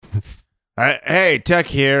Hey, Tuck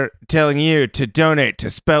here, telling you to donate to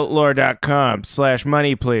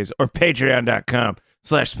speltlore.com/money, please, or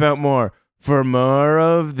patreon.com/speltmore for more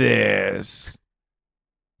of this.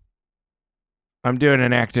 I'm doing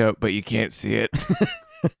an act out, but you can't see it.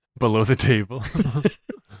 Below the table.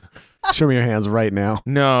 Show me your hands right now.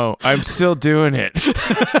 No, I'm still doing it.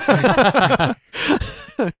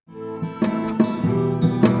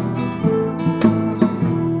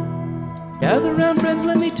 Gather round, friends,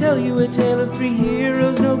 let me tell you a tale of three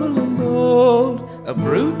heroes, noble and bold. A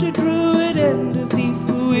brute, a druid, and a thief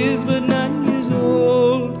who is but 9 years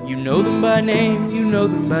old. You know them by name, you know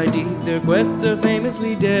them by deed. Their quests are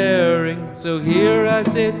famously daring. So here I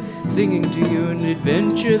sit, singing to you an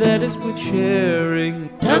adventure that is worth sharing.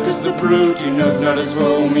 Tuck is the brute, he knows not his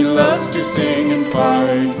home, he loves to sing and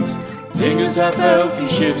fight. Thing is half elf, he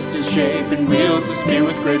shifts his shape and wields a spear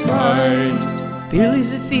with great might.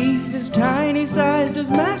 Billy's a thief, his tiny size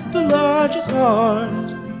does mask the largest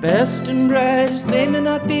heart. Best and brightest they may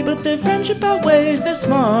not be, but their friendship outweighs their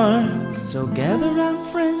smarts. So gather round,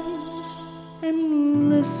 friends, and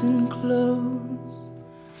listen close,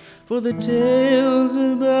 for the tale's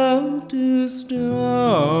about to start.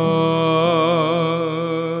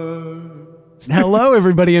 Hello,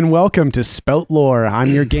 everybody, and welcome to Spelt Lore. I'm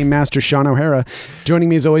your game master, Sean O'Hara. Joining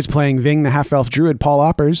me as always, playing Ving, the half-elf druid, Paul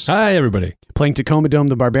Oppers. Hi, everybody. Playing Tacoma Dome,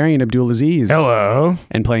 the barbarian, Abdulaziz. Hello.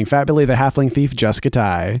 And playing Fat Billy, the halfling thief, Jessica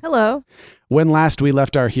Tai. Hello. When last we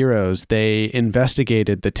left our heroes, they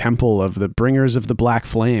investigated the temple of the Bringers of the Black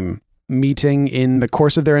Flame, meeting in the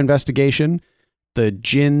course of their investigation the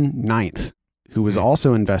Jinn Ninth, who was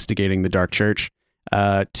also investigating the Dark Church,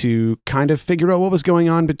 to kind of figure out what was going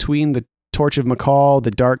on between the Torch of McCall,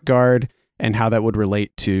 the Dark Guard, and how that would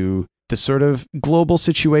relate to the sort of global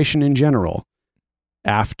situation in general.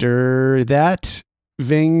 After that,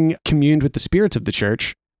 Ving communed with the spirits of the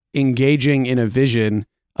church, engaging in a vision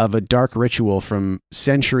of a dark ritual from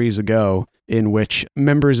centuries ago in which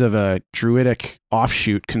members of a druidic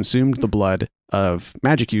offshoot consumed the blood of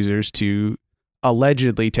magic users to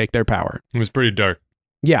allegedly take their power. It was pretty dark.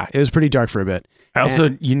 Yeah, it was pretty dark for a bit.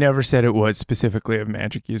 Also, you never said it was specifically of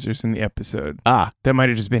magic users in the episode. That might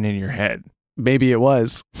have just been in your head. Maybe it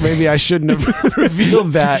was. Maybe I shouldn't have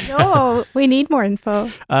revealed that. No, we need more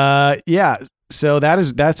info. Yeah, so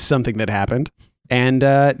that's something that happened. And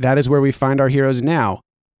that is where we find our heroes now.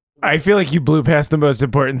 I feel like you blew past the most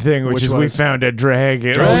important thing, which is we found a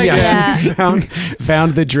dragon. Oh, yeah.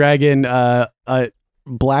 found the dragon,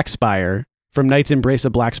 Blackspire, from Knight's Embrace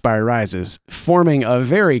of Blackspire Rises, forming a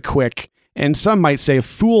very quick, and some might say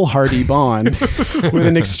foolhardy bond with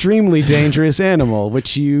an extremely dangerous animal,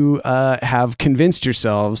 which you have convinced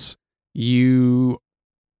yourselves you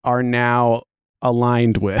are now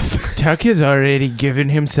aligned with. Tuck has already given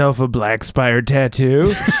himself a Blackspire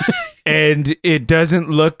tattoo, and it doesn't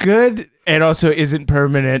look good, and also isn't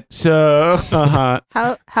permanent, so...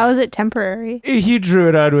 How is it temporary? He drew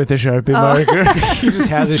it on with a Sharpie marker. He just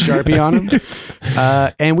has a Sharpie on him.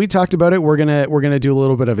 And we talked about it. We're gonna do a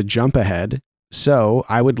little bit of a jump ahead. So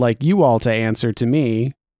I would like you all to answer to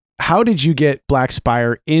me, how did you get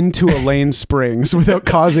Blackspire into Elaine Springs without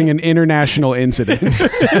causing an international incident?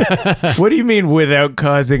 What do you mean without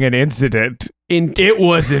causing an incident? It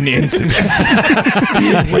was an incident.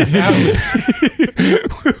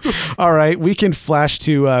 All right, we can flash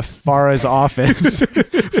to Farah's office,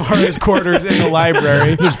 Farah's quarters in the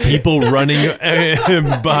library. There's people running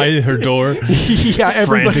by her door. Yeah,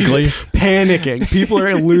 everybody's panicking. People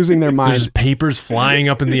are losing their minds. There's papers flying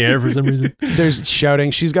up in the air for some reason. There's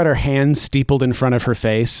shouting. She's got her hands steepled in front of her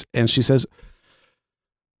face, and she says,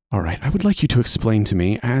 "All right, I would like you to explain to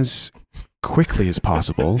me as quickly as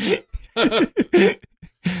possible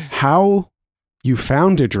how you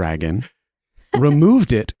found a dragon,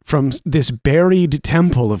 removed it from this buried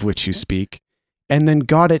temple of which you speak, and then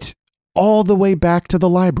got it all the way back to the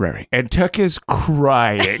library." And Tuck is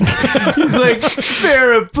crying. He's like,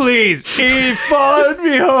 "Farah, please. He followed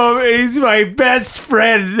me home, and he's my best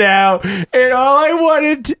friend now. And all I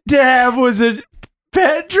wanted to have was a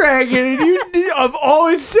pet dragon, and I've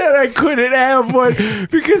always said I couldn't have one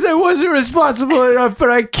because I wasn't responsible enough, but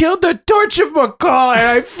I killed the Torch of McCall, and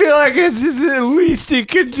I feel like this is the least he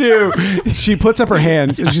could do." She puts up her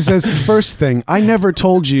hands and she says, "First thing, I never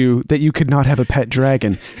told you that you could not have a pet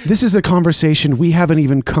dragon. This is a conversation we haven't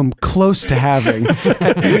even come close to having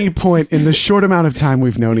at any point in the short amount of time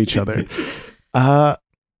we've known each other.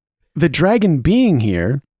 The dragon being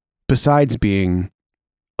here, besides being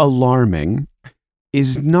alarming,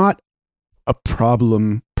 is not a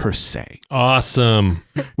problem per se. Awesome.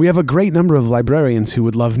 We have a great number of librarians who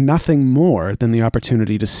would love nothing more than the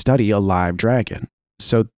opportunity to study a live dragon.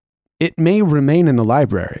 So It may remain in the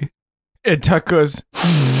library. And Tuck goes,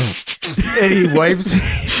 and he wipes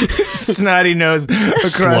his snotty nose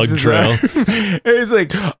across Slug his trail. arm. And he's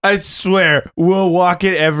like, I swear, we'll walk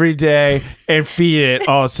it every day and feed it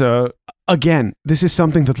also. Again, this is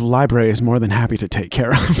something that the library is more than happy to take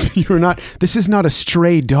care of. This is not a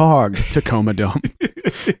stray dog, Tacoma Dome.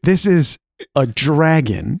 This is a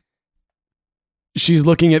dragon. She's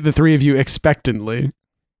looking at the three of you expectantly.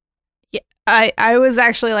 I was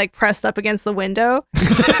actually like pressed up against the window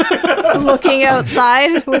looking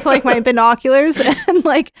outside with like my binoculars, and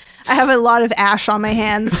like I have a lot of ash on my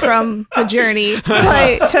hands from the journey. So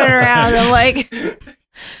I turn around and like,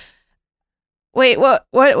 wait, what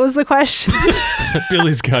was the question?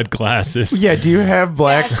 Billy's got glasses. Yeah, do you have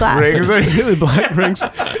black glasses. rings on you? Really, black rings.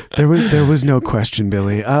 There was no question,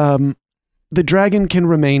 Billy. The dragon can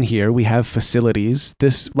remain here. We have facilities.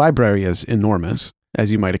 This library is enormous,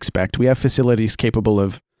 as you might expect. We have facilities capable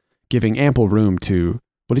of giving ample room to,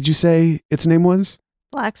 what did you say its name was?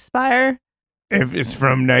 Black Spire. If it's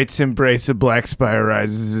from Knight's Embrace of Black Spire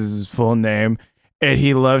Rises is his full name. And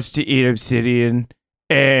he loves to eat obsidian.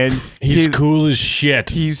 And He's cool as shit.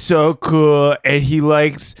 He's so cool. And he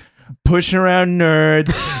likes pushing around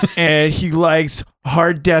nerds. And he likes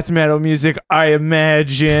hard death metal music, I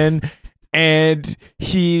imagine. And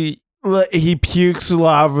he pukes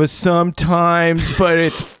lava sometimes, but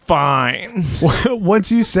it's fine.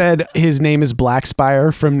 Once you said his name is Black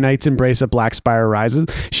Spire from Knight's Embrace of Black Spire Rises,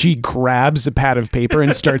 she grabs a pad of paper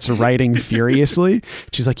and starts writing furiously.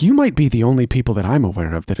 She's like, you might be the only people that I'm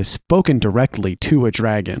aware of that has spoken directly to a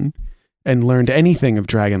dragon and learned anything of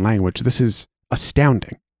dragon language. This is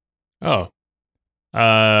astounding. Oh.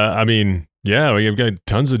 I mean, yeah, we've got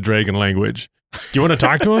tons of dragon language. Do you want to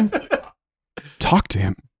talk to him? Talk to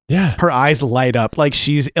him. Yeah. Her eyes light up like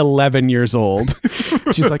she's 11 years old.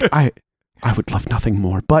 She's like, I would love nothing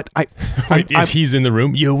more, but Wait, he's in the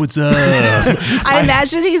room? Yo, what's up? I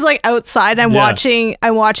imagine he's like outside. I'm Yeah.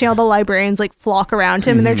 watching all the librarians like flock around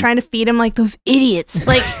him, and they're trying to feed him like those idiots.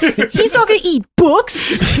 Like, he's not gonna eat books.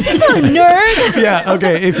 He's not a nerd. yeah,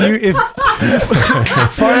 okay. If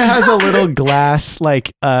Farah has a little glass,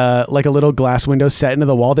 like a little glass window set into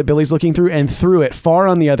the wall that Billy's looking through, and through it, far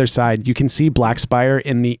on the other side, you can see Black Spire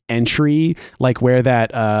in the entry, like where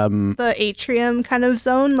that The atrium kind of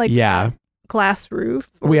zone, like yeah. glass roof.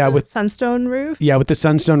 Or Yeah, the with- sunstone roof. Yeah, with the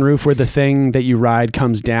sunstone roof where the thing that you ride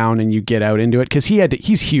comes down and you get out into it. Because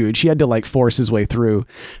he's huge. He had to like force his way through.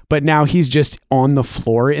 But now he's just on the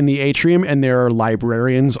floor in the atrium and there are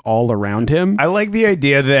librarians all around him. I like the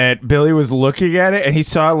idea that Billy was looking at it and he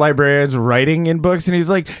saw librarians writing in books and he's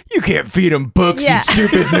like, you can't feed them books, Yeah. you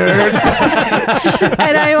stupid nerds.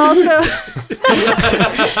 And I'm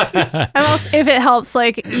also, if it helps,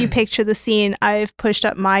 like you picture the scene, I've pushed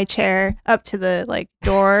up my chair up to the like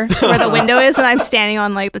door where the window is, and I'm standing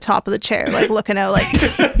on like the top of the chair, like looking out, like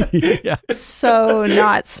yeah. so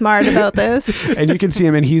not smart about this. And you can see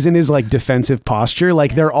him and he's in his like defensive posture.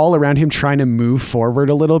 Like they're all around him trying to move forward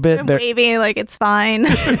a little bit. I'm They're- waving like it's fine.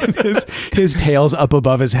 his tail's up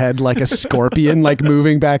above his head like a scorpion, like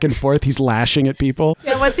moving back and forth. He's lashing at people.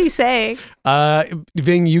 Yeah, what's he saying?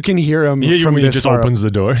 Ving, you can hear him Yeah, from he this just far. opens the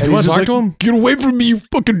door. And You want he's to just talk like, to him? Get away from me, you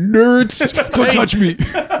fucking nerds. Don't Hey. touch me.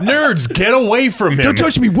 Nerds, get away from him. Don't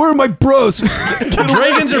touch me. Where are my bros?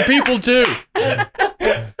 Dragons are people too.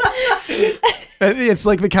 It's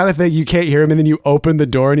like the kind of thing you can't hear him, and then you open the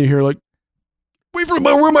door and you hear like, "Wait for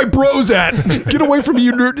where are my bros at? Get away from me,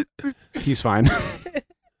 you nerd." He's fine.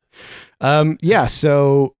 Yeah.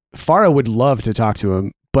 So Farah would love to talk to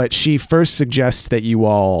him, but she first suggests that you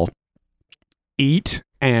all eat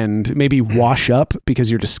and maybe wash up because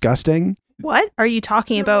you're disgusting. What are you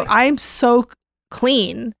talking about? I'm so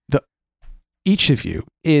clean. Each of you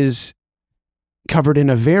is covered in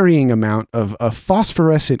a varying amount of a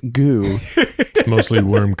phosphorescent goo. It's mostly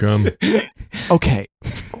worm cum. Okay.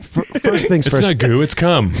 First things It's first. not goo, it's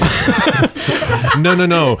cum.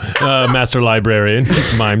 No. Master librarian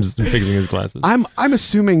mimes fixing his glasses. I'm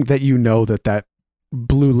assuming that you know that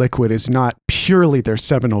blue liquid is not purely their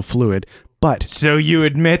seminal fluid, but So you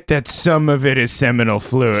admit that some of it is seminal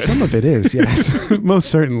fluid. some of it is, yes. Most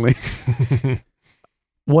certainly.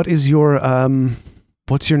 What is your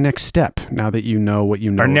what's your next step now that you know what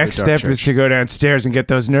you know? Our of the next Dark step is Church? to go downstairs and get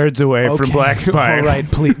those nerds away from Okay. Black Spire. All right,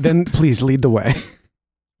 please lead the way.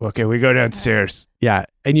 Okay, we go downstairs. Yeah,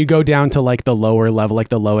 and you go down to like the lower level, like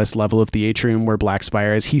the lowest level of the atrium where Black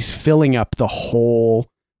Spire is. He's filling up the whole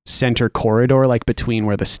center corridor, like between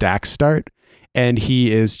where the stacks start. and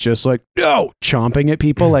he is just like, no, chomping at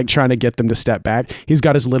people, like trying to get them to step back. He's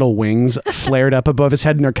got his little wings flared up above his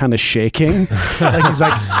head and they're kind of shaking. Like he's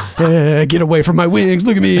like, get away from my wings.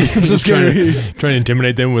 Look at me. I'm so scared. Trying to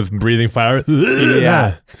intimidate them with breathing fire.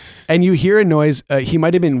 Yeah. And you hear a noise. He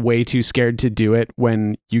might have been way too scared to do it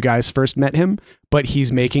when you guys first met him, but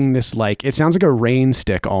he's making this like, it sounds like a rain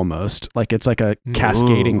stick almost. Like it's like a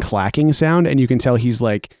cascading clacking sound. And you can tell he's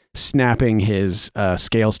like snapping his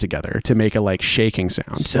scales together to make a like shaking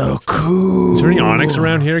sound. So cool. Is there any onyx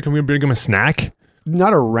around here? Can we bring him a snack?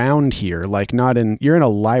 Not around here. Like not in, you're in a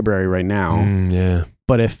library right now. Yeah.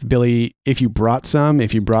 But if you brought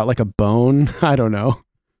like a bone, I don't know.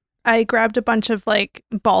 I grabbed a bunch of like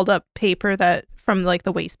balled up paper that from like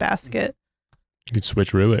the wastebasket. You could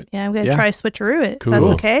switcheroo it. Yeah, I'm going to try switcheroo it. Cool. That's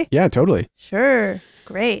okay? Yeah, totally. Sure.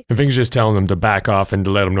 Great. I think he's just telling them to back off and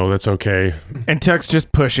to let them know that's okay. And Tuck's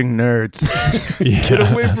just pushing nerds. Yeah.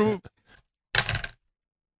 Get away from him.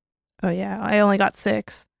 Oh, yeah. I only got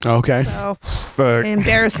 6. Okay. So Fuck. I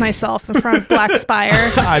embarrassed myself in front of Black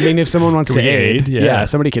Spire. I mean, if someone wants Can to we aid, aid? Yeah.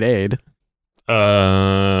 somebody could aid.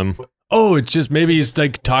 Oh, it's just maybe he's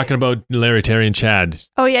like talking about Larry, Terry, and Chad.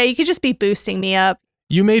 Oh, yeah. You could just be boosting me up.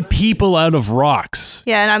 You made people out of rocks.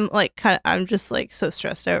 Yeah. And I'm like, I'm just like so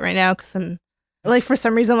stressed out right now because I'm like, for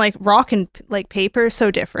some reason, like rock and like paper is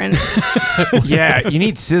so different. Yeah, you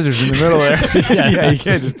need scissors in the middle there. You can't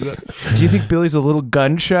just. Do you think Billy's a little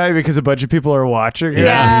gun shy because a bunch of people are watching?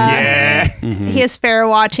 Yeah. Mhm. He has fair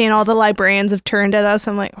watching. All the librarians have turned at us.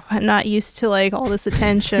 I'm like, I'm not used to like all this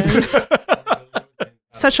attention.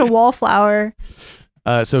 Such a wallflower.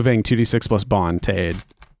 So Ving, 2d6 plus bond to aid.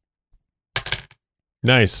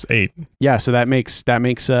 Nice. 8. Yeah, so that makes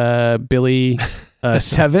Billy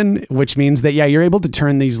 7, which means that you're able to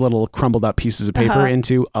turn these little crumbled up pieces of paper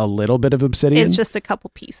into a little bit of obsidian. It's just a couple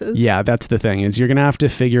pieces. Yeah, that's the thing, is you're gonna have to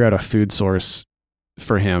figure out a food source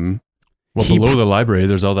for him. Well, He below the library,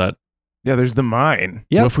 there's all that. Yeah, there's the mine.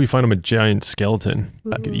 Yep. What if we find him a giant skeleton?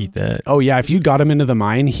 I could eat that. Oh yeah, if you got him into the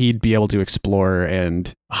mine, he'd be able to explore and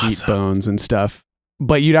eat Awesome. bones and stuff.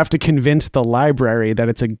 But you'd have to convince the library that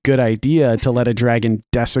it's a good idea to let a dragon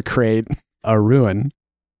desecrate a ruin.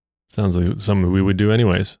 Sounds like something we would do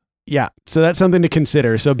anyways. Yeah, so that's something to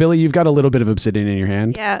consider. So Billy, you've got a little bit of obsidian in your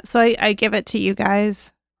hand. Yeah. So I give it to you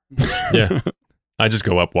guys. Yeah. I just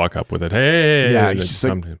go up, walk up with it. Hey. Yeah, and he's just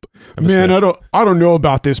like, I'm a Man, sniff. I don't know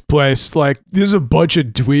about this place. Like, there's a bunch of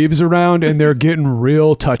dweebs around, and they're getting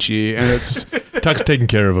real touchy, and it's Tuck's taking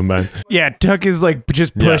care of him, man. Yeah, Tuck is like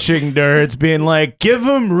just Yeah. pushing nerds, being like, give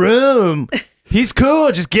him room. He's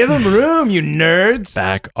cool. Just give him room, you nerds.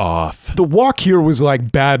 Back off. the walk here was like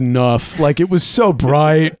bad enough. Like, it was so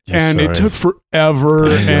bright, Yeah, and it sorry. took forever,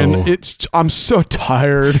 I know. and I'm so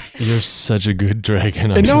tired. You're such a good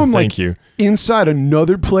dragon. And now I'm thank like- you. Inside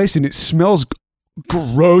another place, and it smells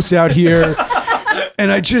gross out here.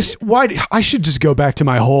 And I should just go back to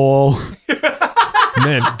my hole.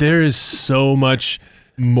 Man, there is so much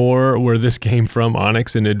more where this came from,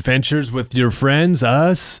 Onyx, and adventures with your friends,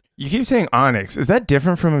 us. You keep saying onyx. Is that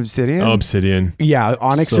different from obsidian? Oh, obsidian. Yeah,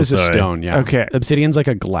 onyx So is a sorry. stone. Yeah. Okay. Obsidian's like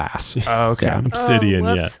a glass. Oh, okay. Yeah. Obsidian,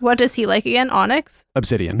 Oh, yeah. whoops. What does he like again? Onyx?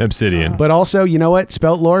 Obsidian. Obsidian. But also, you know what?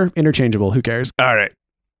 Spelt lore, interchangeable. Who cares? All right.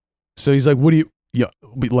 So he's like, what do you,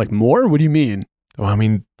 like more? What do you mean? Well, I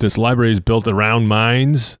mean, this library is built around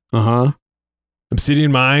mines, Uh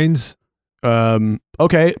obsidian mines. huh.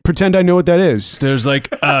 Okay. Pretend I know what that is. There's like,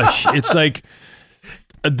 it's like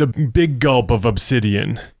the big gulp of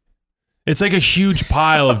obsidian. It's like a huge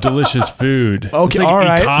pile of delicious food. Okay, it's like all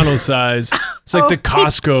right. Econo size. It's like the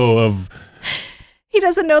Costco of. He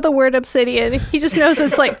doesn't know the word obsidian. He just knows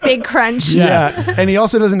it's like big crunch. Yeah. And he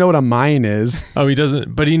also doesn't know what a mine is. Oh, he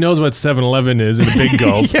doesn't, but he knows what 7-Eleven is in a big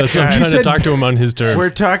gulp. That's what I'm You trying to said- talk to him on his terms. We're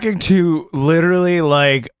talking to literally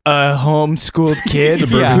like a homeschooled kid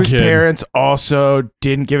Suburban whose kid. parents also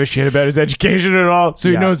didn't give a shit about his education at all. So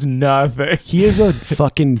he Yeah. knows nothing. He is a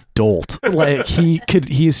fucking dolt. Like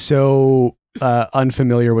he's so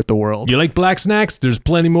unfamiliar with the world. You like black snacks? There's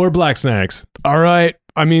plenty more black snacks. All right.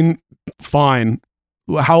 I mean, fine.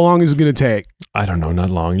 How long is it going to take? I don't know, not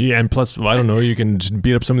long. Yeah, and plus, I don't know, you can just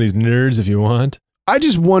beat up some of these nerds if you want. I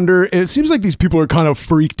just wonder, it seems like these people are kind of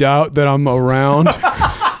freaked out that I'm around.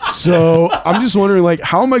 So I'm just wondering, like,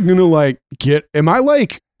 how am I going to, like, am I,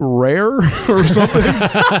 like, rare or something?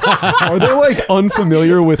 Are they, like,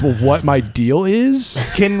 unfamiliar with what my deal is?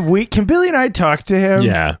 Can Billy and I talk to him?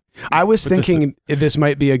 Yeah. I was With this- thinking this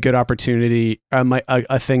might be a good opportunity,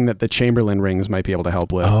 a thing that the Chamberlain rings might be able to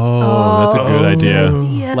help with. Oh, that's a good idea.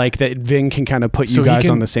 Yeah. Like that Ving can kind of put So you he guys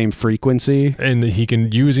can- on the same frequency. And he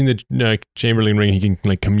can, using the Chamberlain ring, he can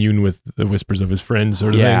like commune with the whispers of his friends,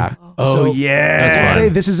 sort of Yeah. thing. Oh, So, yeah. That's I'd fine. say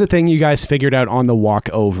this is a thing you guys figured out on the walk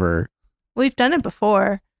over. We've done it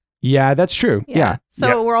before. Yeah, that's true. Yeah. So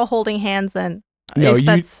Yeah. we're all holding hands, and No, if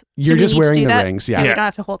that's You're do we just need to wearing do the that? rings. We Yeah. don't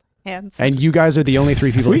have to hold hands. And you guys are the only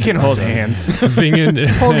three people We that can hold talk to. hands. Ving and,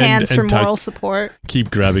 hold and- hands and for Tuck moral support.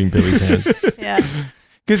 keep grabbing Billy's hand. Yeah.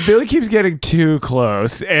 Because Billy keeps getting too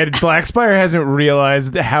close, and Blackspire hasn't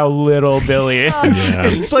realized how little Billy is. Yeah.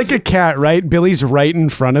 It's like a cat, right? Billy's right in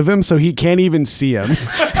front of him, so he can't even see him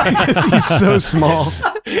because he's so small.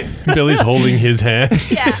 Billy's holding his hand.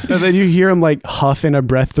 Yeah. And then you hear him like huffing a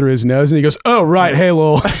breath through his nose, and he goes, "Oh right, hey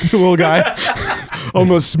little guy,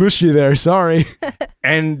 almost smooshed you there. Sorry."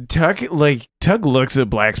 And Tuck looks at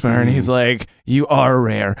Blackspire and he's like, "You are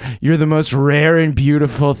rare. You're the most rare and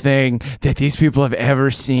beautiful thing that these people have ever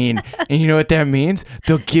seen. And you know what that means?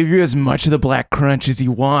 They'll give you as much of the Black Crunch as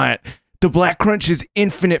you want. The Black Crunch is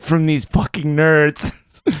infinite from these fucking nerds.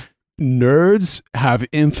 Nerds have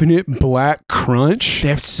infinite black crunch. They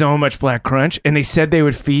have so much Black Crunch, and they said they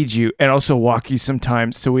would feed you and also walk you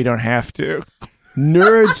sometimes, so we don't have to."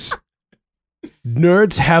 Nerds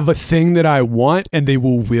have a thing that I want, and they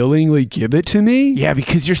will willingly give it to me. Yeah,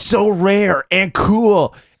 because you're so rare and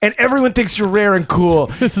cool, and everyone thinks you're rare and cool.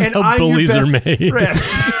 This is and how I'm your bullies are best made.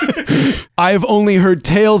 friend. I've only heard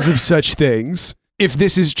tales of such things. If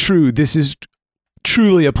this is true, this is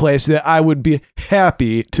truly a place that I would be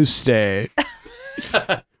happy to stay.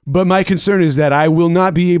 But my concern is that I will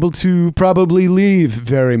not be able to probably leave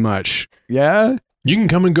very much. Yeah? You can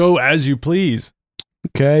come and go as you please.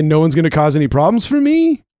 Okay, no one's going to cause any problems for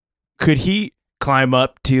me? Could he climb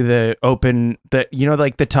up to the open,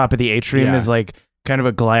 like the top of the atrium Yeah. is like kind of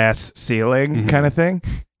a glass ceiling Mhm. kind of thing?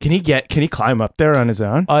 Can he climb up there on his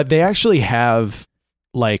own? They actually have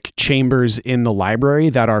like chambers in the library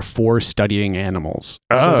that are for studying animals.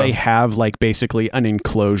 So Oh. they have like basically an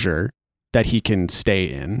enclosure that he can stay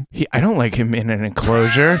in. I don't like him in an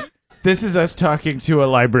enclosure. This is us talking to a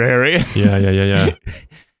librarian. Yeah.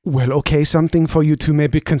 Well, okay, something for you to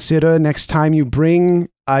maybe consider next time you bring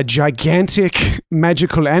a gigantic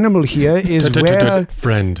magical animal here is where,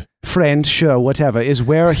 Friend. sure, whatever, is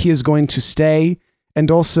where he is going to stay. And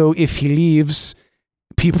also, if he leaves,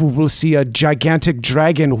 people will see a gigantic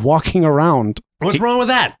dragon walking around. What's wrong with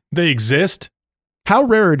that? They exist. How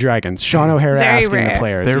rare are dragons? Sean O'Hara Very asking rare. the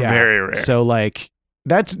players. They're yeah. very rare. So, like,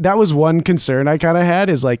 that was one concern I kind of had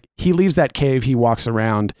is like, he leaves that cave, he walks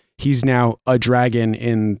around. He's now a dragon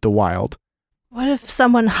in the wild. What if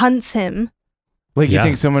someone hunts him? Like you Yeah.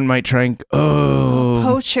 think someone might try and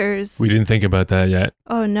Poachers. We didn't think about that yet.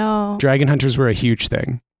 Oh no. Dragon hunters were a huge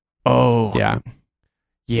thing.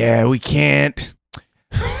 yeah, we can't.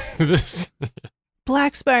 This.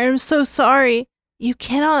 Blackspire, I'm so sorry. You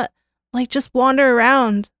cannot just wander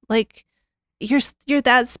around. Like you're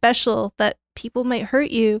that special that people might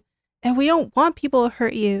hurt you, and we don't want people to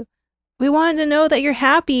hurt you. We want to know that you're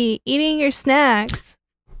happy eating your snacks.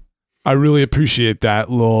 I really appreciate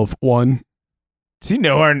that, little one. Does he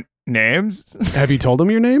know our names? Have you told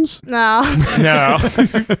him your names? No. No.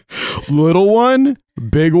 Little one,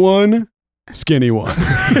 big one, skinny one.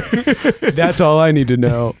 That's all I need to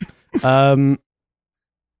know.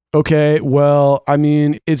 Okay, well, I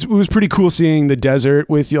mean, it was pretty cool seeing the desert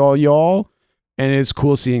with y'all, and it's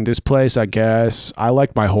cool seeing this place, I guess. I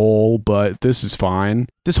like my hole, but this is fine.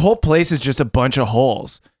 This whole place is just a bunch of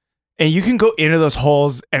holes. And you can go into those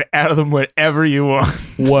holes and out of them whenever you want.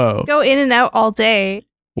 Whoa. Go in and out all day.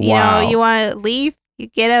 Wow. You want to leave? You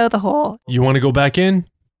get out of the hole. You want to go back in?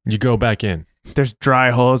 You go back in. There's dry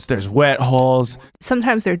holes, there's wet holes.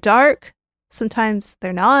 Sometimes they're dark. Sometimes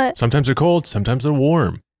they're not. Sometimes they're cold. Sometimes they're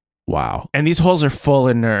warm. Wow. And these holes are full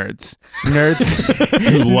of nerds. Nerds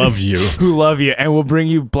Who love you. who love you and will bring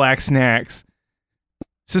you black snacks.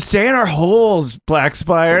 So stay in our holes,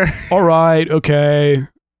 Blackspire. All right, okay.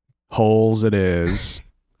 Holes it is.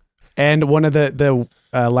 And one of the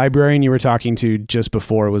librarian you were talking to just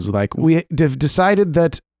before was like, we have decided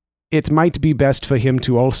that it might be best for him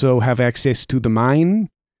to also have access to the mine.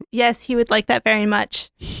 Yes, he would like that very much.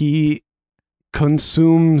 He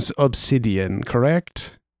consumes obsidian,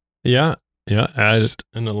 correct? Yeah. At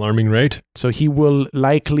an alarming rate. So he will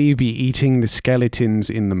likely be eating the skeletons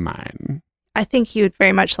in the mine. I think he would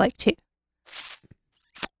very much like to.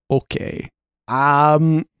 Okay.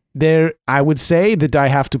 There, I would say that I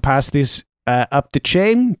have to pass this up the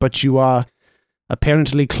chain, but you are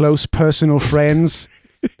apparently close personal friends.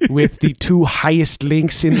 with the 2 highest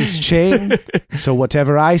links in this chain. So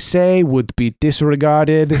whatever I say would be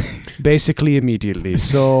disregarded basically immediately.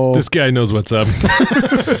 So This guy knows what's up.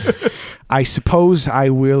 I suppose I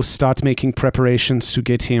will start making preparations to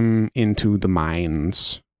get him into the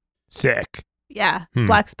mines. Sick. Yeah, Hmm.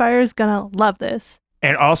 Black Spire's gonna love this.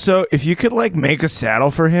 And also, if you could like make a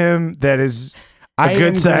saddle for him that is I good am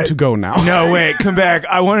going set. to go now. no, wait, come back.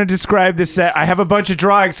 I want to describe this set. I have a bunch of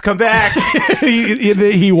drawings. Come back.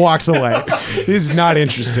 he walks away. He's not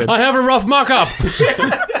interested. I have a rough mock-up.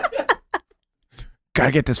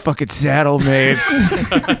 Gotta get this fucking saddle made.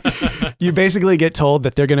 You basically get told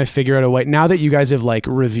that they're going to figure out a way. Now that you guys have like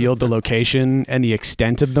revealed the location and the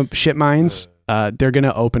extent of the ship mines, they're going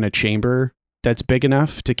to open a chamber that's big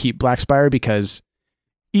enough to keep Black Spire, because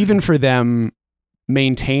even for them,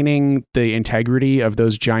 maintaining the integrity of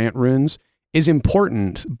those giant runes is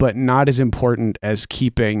important, but not as important as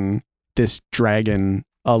keeping this dragon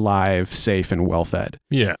alive, safe, and well fed.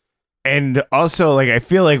 Yeah. And also, like, I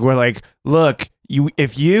feel like we're like, look,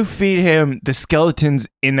 if you feed him the skeletons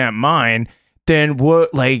in that mine, then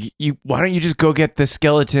what? Like, why don't you just go get the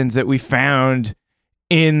skeletons that we found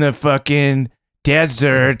in the fucking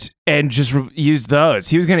desert and just use those?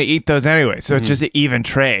 He was gonna eat those anyway, so it's just an even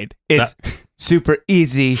trade. It's super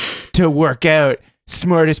easy to work out.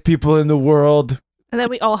 Smartest people in the world. And then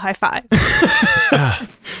we all high five.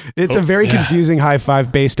 It's a very confusing high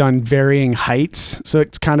five based on varying heights, so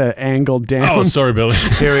it's kind of angled down. Oh, sorry, Billy.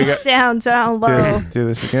 Here we go. Down, low. Do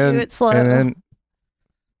this again. Do it slow. And then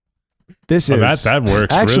This Oh, is that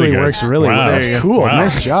works actually really good. works really Wow. well. There That's you go. cool. Wow.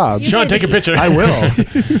 Nice job. Sean, take a picture. I will.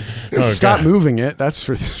 Oh, Stop God. moving it. That's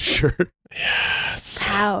for sure. Yes.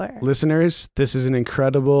 Power. Listeners, this is an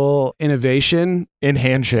incredible innovation. in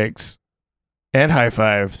handshakes and high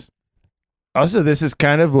fives. Also, this is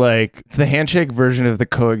kind of like it's the handshake version of the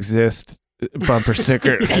coexist bumper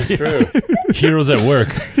sticker. True. Heroes at work.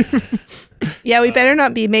 Yeah, we better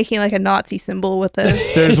not be making like a Nazi symbol with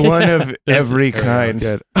this. There's one of There's- every kind.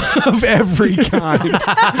 Good. Of every kind.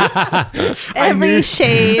 Every knew-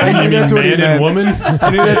 shade. I knew that's what he Man and meant. woman. I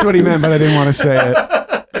knew that's what he meant, but I didn't want to say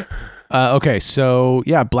it. Okay, so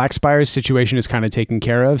yeah, Black Spire's situation is kind of taken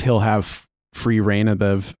care of. He'll have free reign of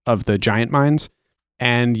the giant mines,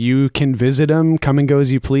 and you can visit him, come and go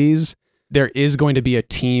as you please. There is going to be a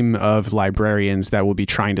team of librarians that will be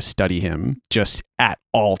trying to study him just at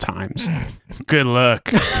all times. Good luck.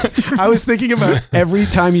 I was thinking about every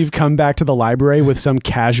time you've come back to the library with some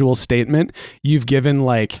casual statement, you've given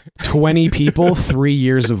like 20 people 3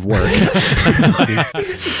 years of work.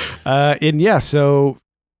 And yeah, so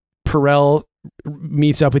Perel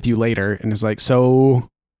meets up with you later and is like, so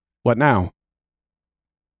what now?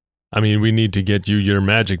 I mean, we need to get you your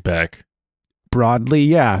magic back. Broadly,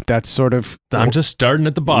 yeah, that's sort of. I'm just starting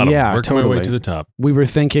at the bottom. Yeah, working my way totally. to the top. We were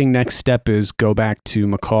thinking next step is go back to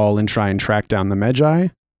McCall and try and track down the Magi.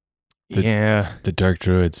 Yeah, The Dark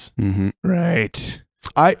Druids. Mm-hmm. right.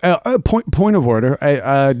 Point of order.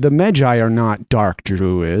 The Magi are not dark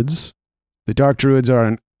druids. The dark druids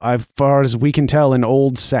are, as far as we can tell, an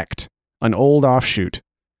old sect, an old offshoot.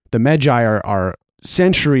 The Magi are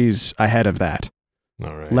centuries ahead of that.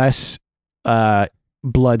 All right. Less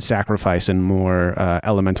blood sacrifice and more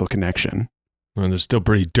elemental connection. Well, they're still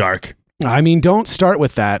pretty dark. I mean, don't start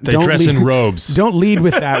with that. They don't dress lead, in robes. Don't lead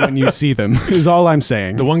with that when you see them, is all I'm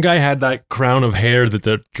saying. The one guy had that crown of hair that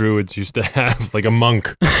the druids used to have, like a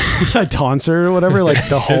monk. A tonsor or whatever, like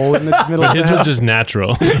the hole in the middle But of his the was head. just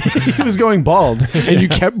natural. He was going bald, and you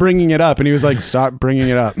kept bringing it up, and he was like, stop bringing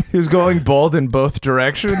it up. He was going bald in both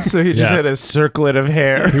directions, so he just Yeah. had a circlet of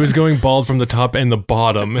hair. He was going bald from the top and the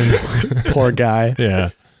bottom. And Poor guy. yeah.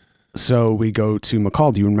 So we go to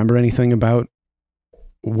McCall. Do you remember anything about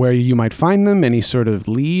where you might find them? Any sort of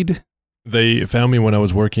lead? They found me when I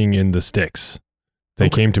was working in the sticks. They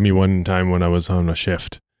Okay. came to me one time when I was on a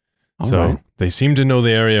shift. All So right. they seem to know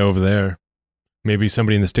the area over there. Maybe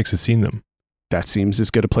somebody in the sticks has seen them. That seems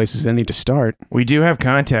as good a place as any to start. We do have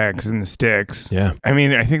contacts in the sticks. Yeah. I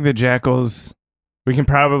mean, I think the jackals. We can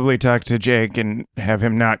probably talk to Jake and have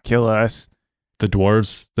him not kill us. The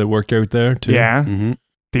dwarves that work out there too. Yeah, Mm-hmm.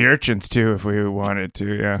 the urchins too, if we wanted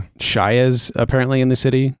to. Yeah, Shaya's apparently in the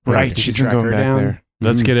city. right. Did you She's been track going her back down? there.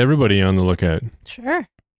 Let's Mhm. get everybody on the lookout. Sure.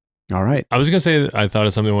 All right. I was going to say that I thought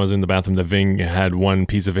of something when I was in the bathroom that Ving had one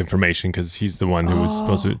piece of information because he's the one who was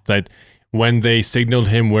supposed to, that when they signaled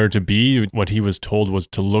him where to be, what he was told was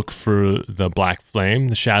to look for the black flame,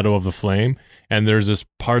 the shadow of the flame. And there's this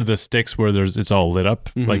part of the sticks where it's all lit up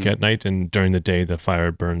like at night, and during the day the fire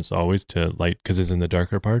burns always to light because it's in the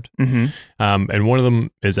darker part. Mm-hmm. And one of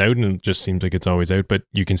them is out, and it just seems like it's always out, but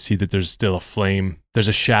you can see that there's still a flame. There's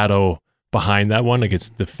a shadow behind that one. Like it's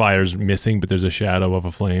the fire's missing, but there's a shadow of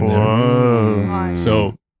a flame there. Whoa.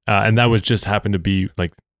 So, and that was just happened to be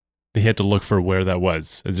like, they had to look for where that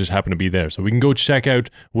was. It just happened to be there. So we can go check out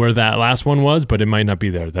where that last one was, but it might not be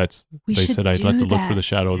there. They said I'd like to look for the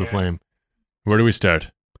shadow of the flame. Where do we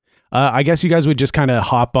start? I guess you guys would just kind of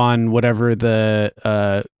hop on whatever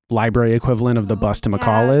the library equivalent of the bus to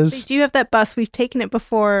McCall is. They do have that bus. We've taken it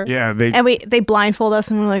before. Yeah, And they blindfold us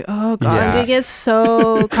and we're like, oh God, Yeah. I'm going to get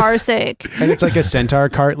so car sick. And it's like a centaur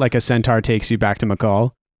cart, like a centaur takes you back to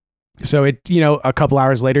McCall. So a couple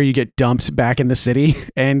hours later, you get dumped back in the city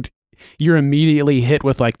and you're immediately hit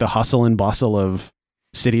with like the hustle and bustle of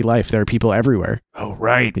city life. There are people everywhere. Oh,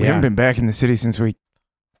 right. We Yeah. haven't been back in the city since we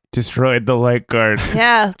destroyed the light guard.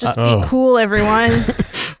 Yeah, just Uh-oh. be cool, everyone.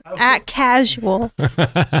 Act casual.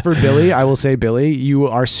 For Billy, I will say, Billy, you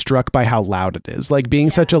are struck by how loud it is. Like being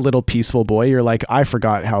such a little peaceful boy, you're like, I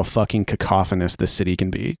forgot how fucking cacophonous this city can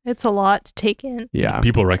be. It's a lot to take in. Yeah.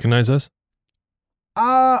 People recognize us?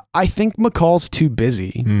 I think McCall's too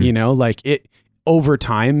busy. Hmm. You know, like it over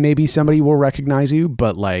time, maybe somebody will recognize you,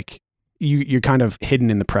 but like you're kind of hidden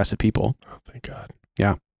in the press of people. Oh, thank God.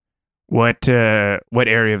 What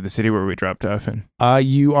area of the city were we dropped off in?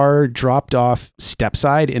 You are dropped off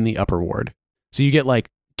stepside in the upper ward. So you get like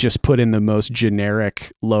just put in the most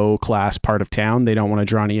generic low class part of town. They don't want to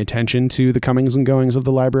draw any attention to the comings and goings of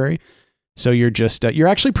the library. So you're just, you're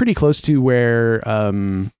actually pretty close to where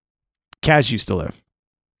Kaz used to live.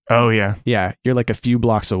 Oh, yeah. Yeah. You're like a few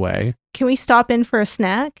blocks away. Can we stop in for a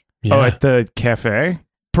snack? Yeah. Oh, at the cafe?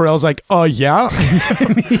 Perel's like, oh yeah.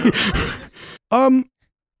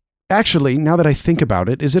 Actually, now that I think about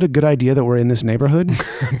it, is it a good idea that we're in this neighborhood?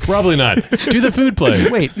 Probably not. Do the food place.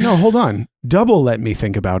 Wait, no, hold on. Double let me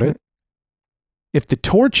think about it. If the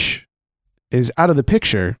torch is out of the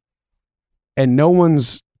picture and no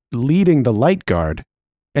one's leading the light guard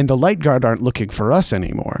and the light guard aren't looking for us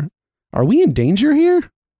anymore, are we in danger here?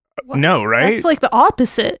 No, right? That's like the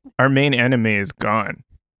opposite. Our main enemy is gone.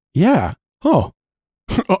 Yeah. Oh.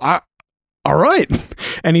 All right.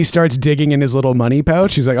 And he starts digging in his little money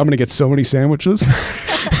pouch. He's like, I'm going to get so many sandwiches.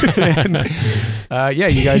 And, yeah, you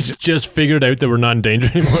He's guys just figured out that we're not in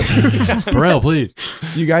danger anymore. Burrell, please.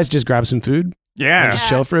 just grab some food and Yeah. just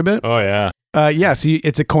chill for a bit. Oh, yeah. Yeah, so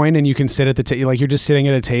it's a coin and you can sit at the table. Like you're just sitting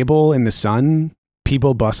at a table in the sun,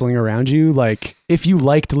 people bustling around you. Like if you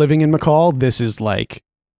liked living in McCall, this is like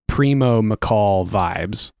primo McCall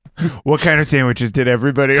vibes. What kind of sandwiches did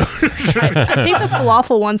everybody order? I think the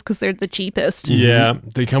falafel ones because they're the cheapest. Yeah.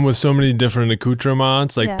 They come with so many different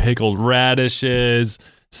accoutrements, like Yeah. pickled radishes,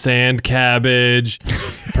 sand cabbage,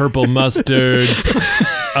 purple mustards,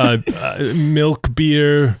 milk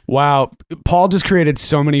beer. Wow, Paul just created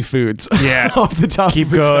so many foods. Yeah. Off the top. Keep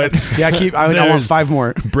of his going. head. Yeah, keep. I want There's- 5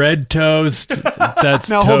 more. Bread toast. That's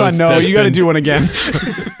No, hold on. toast No, that's you got to been- do one again.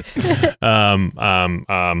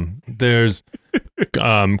 There's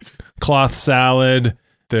cloth salad.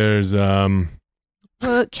 There's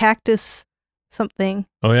Cactus something.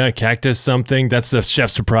 oh yeah, cactus something. That's the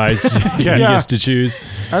chef's surprise. He Yeah. gets to choose.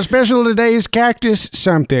 Our special today is cactus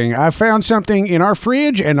something. I found something in our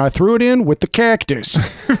fridge and I threw it in with the cactus.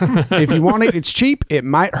 If you want it, it's cheap. It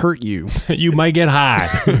might hurt you. You might get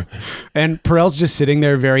high. And Perel's just sitting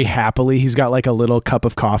there very happily. He's got like a little cup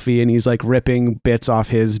of coffee and he's like ripping bits off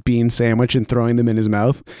his bean sandwich and throwing them in his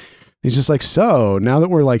mouth. He's just like, so now that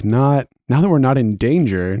we're not in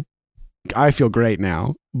danger, I feel great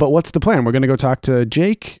now. But what's the plan? We're going to go talk to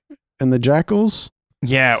Jake and the jackals.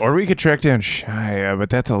 Yeah, or we could track down Shia, but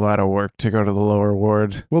that's a lot of work to go to the lower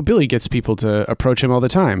ward. Well, Billy ggets people to approach him all the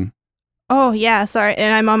time. Oh yeah, sorry.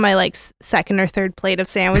 And I'm on my like second or third plate of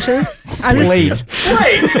sandwiches. I'm just Late.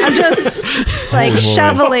 I'm just like Holy moly.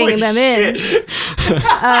 shoveling them in.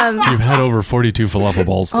 You've had over 42 falafel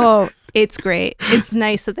balls. Oh, it's great. It's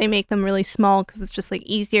nice that they make them really small because it's just like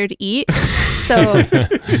easier to eat. So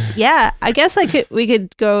yeah, I guess we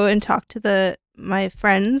could go and talk to my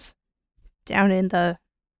friends down in the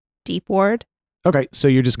deep ward. Okay, so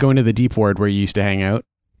you're just going to the deep ward where you used to hang out.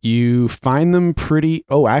 You find them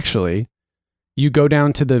actually, you go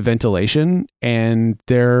down to the ventilation and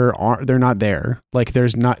they're not there. Like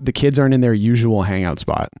the kids aren't in their usual hangout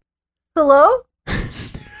spot. Hello?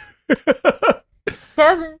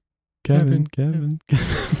 Kevin. Kevin.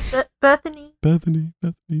 Bethany. Bethany.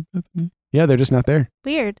 Yeah, they're just not there.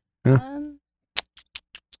 Weird. Yeah.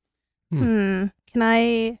 Can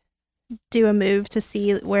I do a move to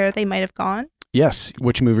see where they might have gone? Yes.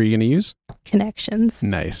 Which move are you going to use? Connections.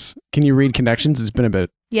 Nice. Can you read connections? It's been a bit.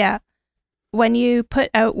 Yeah. When you put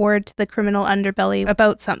out word to the criminal underbelly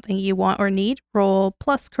about something you want or need, roll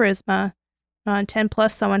plus charisma. On 10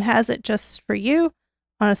 plus, someone has it just for you.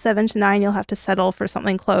 On a 7 to 9, you'll have to settle for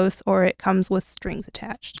something close, or it comes with strings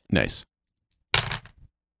attached. Nice.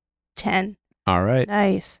 10. All right.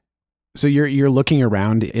 Nice. So you're looking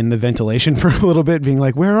around in the ventilation for a little bit, being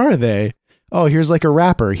like, where are they? Oh, here's like a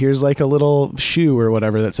wrapper. Here's like a little shoe or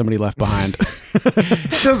whatever that somebody left behind.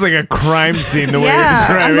 Sounds like a crime scene the way you're Yeah,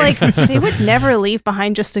 I'm describing. like, they would never leave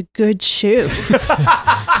behind just a good shoe.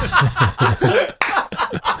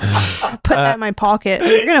 Put that in my pocket.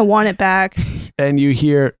 You're going to want it back. And you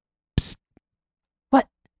hear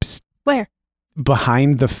Where?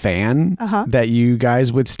 behind the fan Uh-huh. that you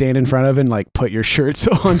guys would stand in front of and like put your shirts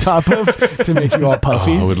on top of to make you all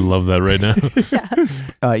puffy. Oh, I would love that right now.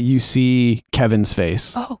 Yeah. You see Kevin's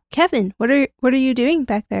face. Oh, Kevin, what are you doing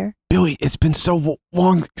back there? Billy, it's been so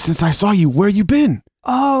long since I saw you. Where you been?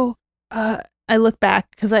 Oh, I look back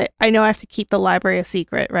because I know I have to keep the library a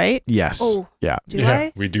secret, right? Yes. Oh, Yeah. do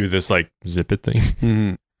I? We do this like zip it thing.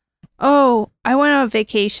 Mhm. Oh, I went on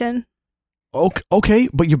vacation. Okay,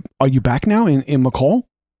 but are you back now in McCall?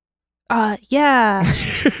 Yeah.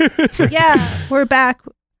 Yeah, we're back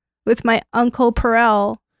with my Uncle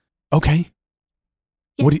Perel. Okay.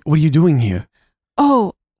 Yeah. What are you doing here?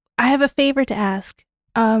 Oh, I have a favor to ask.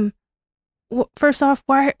 First off,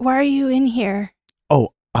 why are you in here? Oh,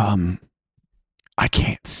 I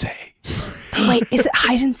can't say. Wait, is it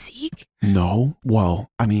hide and seek? No.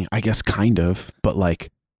 Well, I mean, I guess kind of, but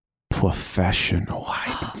like professional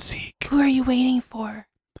hide and seek. Who are you waiting for?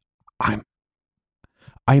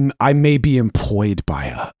 I may be employed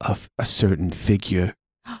by a certain figure.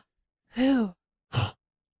 Who?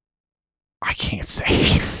 I can't say.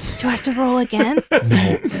 Do I have to roll again?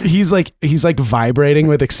 No. He's like vibrating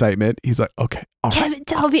with excitement. He's like, okay, all right. Kevin,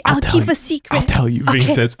 tell me. I'll tell keep you. a secret. I'll tell you. Ving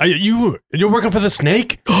Okay. says, you're working for the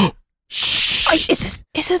snake?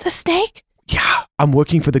 Is it the snake? Yeah, I'm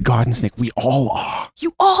working for the Garden Snake. We all are.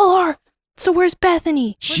 You all are. So where's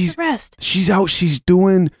Bethany? Where's She's- the rest? She's out. She's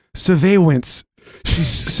doing surveillance. She's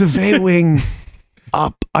surveilling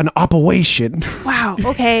up an operation. Wow.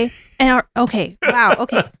 Okay. Okay. Wow.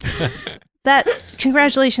 Okay.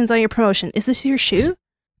 Congratulations on your promotion. Is this your shoe?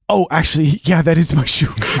 Oh, actually, yeah, that is my shoe.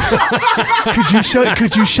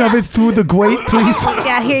 Could you shove it through the grate, please?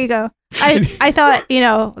 Yeah. Here you go. I thought,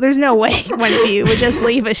 there's no way one of you would just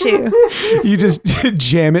leave a shoe. You just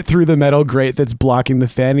jam it through the metal grate that's blocking the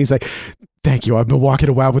fan. He's like, thank you. I've been walking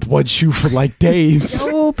around with one shoe for like days.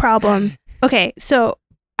 No problem. Okay. So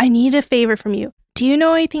I need a favor from you. Do you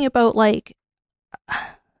know anything about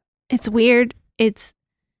it's weird.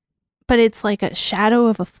 But it's like a shadow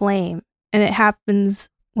of a flame, and it happens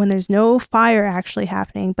when there's no fire actually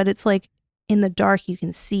happening, but it's like in the dark you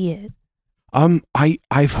can see it.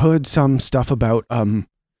 I've heard some stuff about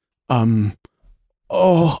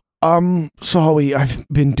sorry, I've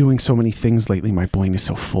been doing so many things lately. My brain is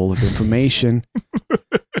so full of information.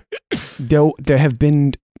 There have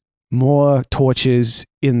been more torches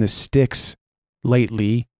in the sticks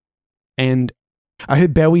lately, and I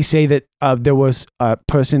heard Barry say that there was a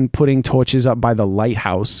person putting torches up by the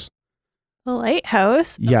lighthouse. The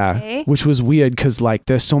lighthouse? Yeah, Okay. which was weird because like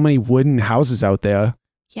there's so many wooden houses out there,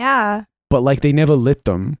 Yeah. but like they never lit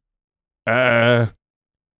them.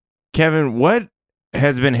 Kevin, what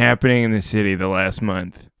has been happening in the city the last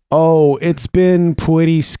month? Oh, it's been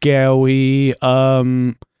pretty scary.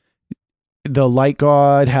 The light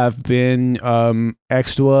guard have been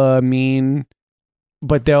extra mean,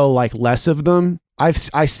 but there are like less of them. I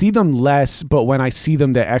see them less, but when I see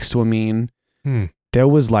them, they're extra mean. There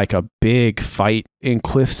was like a big fight in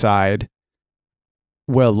Cliffside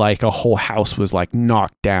where like a whole house was like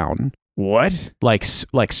knocked down. What? Like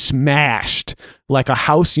smashed, like a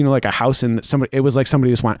house, like a house, and it was like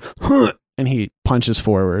somebody just went, huh, and he punches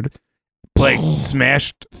forward. Like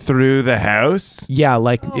smashed through the house? Yeah,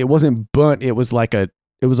 like it wasn't burnt. It was like a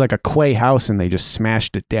quay house, and they just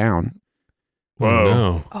smashed it down. Whoa. Oh,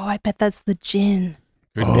 no. Oh, I bet that's the gin.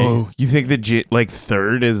 Good name. Oh, you think the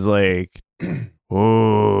third is like,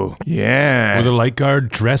 oh, yeah. Was the light guard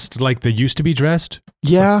dressed like they used to be dressed?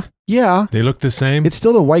 Yeah. They look the same? It's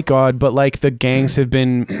still the white guard, but like the gangs have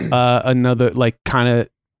been another like kind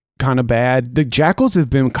of bad. The jackals have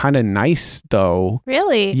been kind of nice though.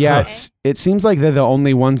 Really? Yeah, Okay. it seems like they're the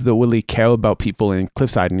only ones that really care about people in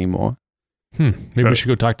Cliffside anymore. Maybe we should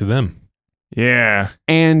go talk to them. Yeah.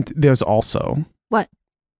 And there's also What?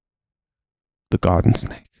 the Garden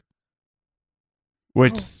Snake.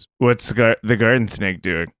 What's the garden snake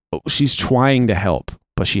doing? Oh, she's trying to help,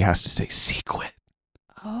 but she has to say secret.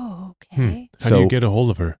 Oh, okay. How do So- you get a hold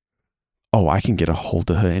of her? Oh, I can get a hold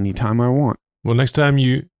of her anytime I want. Well, next time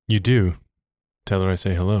you do, tell her I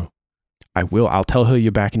say hello. I will. I'll tell her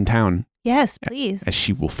you're back in town, Yes, please. as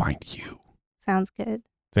she will find you. Sounds good.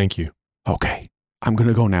 Thank you. Okay, I'm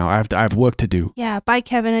gonna go now. I have work to do. Yeah, bye,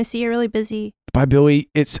 Kevin. I see you're really busy. Bye, Billy.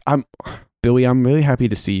 Billy, I'm really happy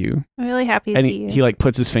to see you. I'm really happy to And see you. he like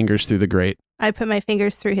puts his fingers through the grate. I put my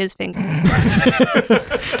fingers through his fingers.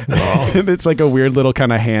 And it's like a weird little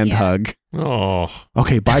kind of hand Yeah. hug. Oh,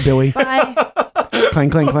 Okay, bye, Billy. Bye. Clang,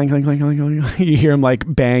 clang, clang, clang, clang, clang, clang. You hear him like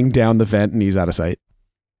bang down the vent and he's out of sight.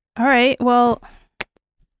 All right. Well,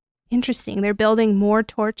 interesting. They're building more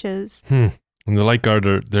torches. and the light guard,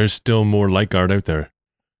 there's still more light guard out there.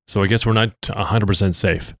 So I guess we're not 100%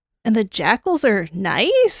 safe. And the jackals are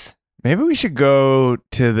nice. Maybe we should go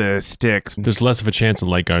to the sticks There's less of a chance of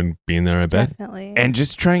light guard being there, I bet. Definitely. and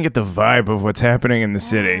just try and get the vibe of what's happening in the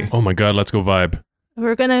city. Oh my God, let's go vibe.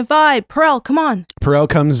 We're going to vibe. Perel, come on. Perel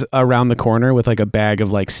comes around the corner with like a bag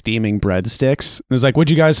of like steaming breadsticks. And is like, what'd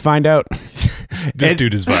you guys find out? This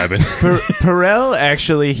dude is vibing. Perel,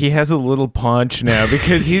 actually, he has a little paunch now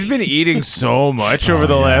because he's been eating so much over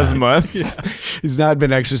the last month. He's not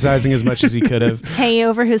been exercising as much as he could have. Hanging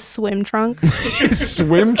over his swim trunks.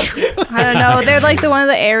 Swim I don't know. They're like one of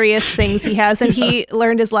the airiest things he has. And he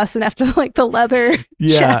learned his lesson after like the leather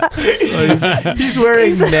Yeah. chaps. He's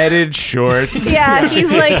wearing netted shorts. Yeah, he's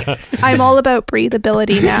like, I'm all about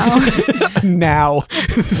breathability now. Now.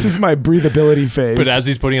 This is my breathability phase. But as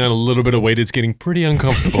he's putting on a little bit of weight, it's getting pretty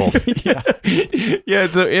uncomfortable. Yeah,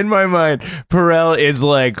 so in my mind, Perel is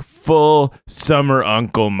like full summer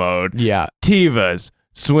uncle mode. yeah. Tivas,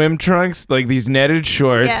 swim trunks, like these netted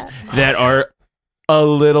shorts Yeah. that are a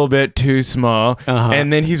little bit too small. Uh-huh.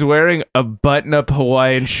 And then he's wearing a button-up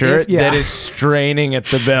Hawaiian shirt yeah. that is straining at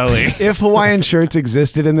the belly. If Hawaiian shirts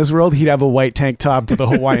existed in this world, he'd have a white tank top with a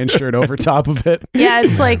Hawaiian shirt over top of it. Yeah,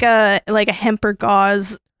 it's like a hemper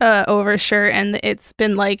gauze overshirt, and it's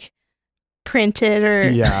been like printed or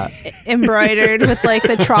Yeah. embroidered with like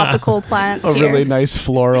the tropical plants A here. really nice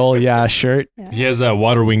floral, shirt. He has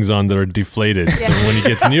water wings on that are deflated. So when he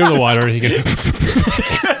gets near the water, he can.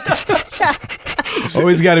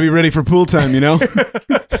 Always got to be ready for pool time, you know?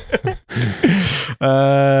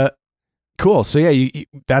 Cool. So, yeah,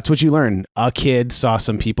 that's what you learn. A kid saw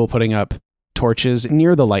some people putting up torches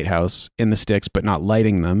near the lighthouse in the sticks, but not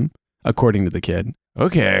lighting them, according to the kid.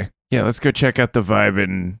 Okay. Yeah, let's go check out the vibe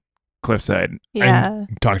in Cliffside. Yeah.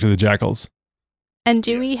 Talk to the jackals. And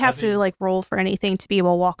do we have to like roll for anything to be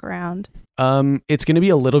able to walk around? It's going to be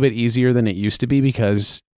a little bit easier than it used to be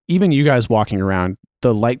because even you guys walking around,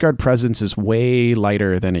 the light guard presence is way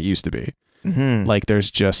lighter than it used to be. Mm-hmm. Like there's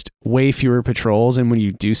just way fewer patrols. And when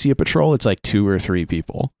you do see a patrol, it's like 2 or 3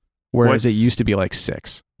 people. Whereas it What's- used to be like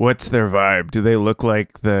 6. What's their vibe? Do they look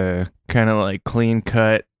like the kind of like clean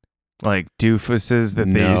cut, like doofuses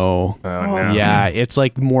that they used? No. Oh, no. Yeah, it's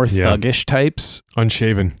like more Yeah. thuggish types.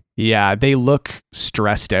 Unshaven. Yeah, they look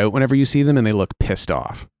stressed out whenever you see them and they look pissed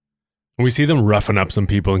off. We see them roughing up some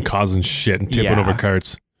people and causing shit and tipping Yeah. over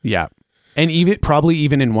carts. Yeah. And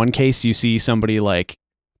even in one case, you see somebody like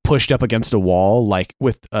pushed up against a wall, like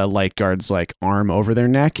with a light guard's like arm over their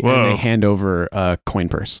neck, Whoa. and they hand over a coin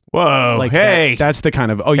purse. Whoa. Like hey. that's the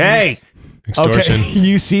kind of hey. Extortion.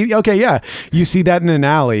 Okay, you see that in an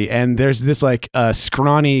alley, and there's this like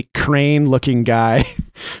scrawny crane-looking guy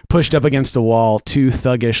pushed up against a wall, too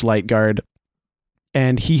thuggish light guard,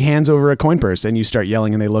 and he hands over a coin purse, and you start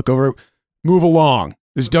yelling, and they look over, move along.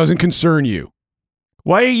 This doesn't concern you.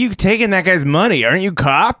 Why are you taking that guy's money? Aren't you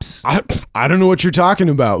cops? I don't know what you're talking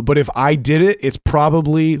about, but if I did it, it's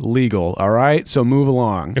probably legal. All right, so move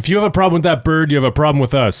along. If you have a problem with that bird, you have a problem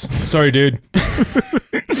with us. Sorry, dude.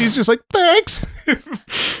 He's just like, thanks.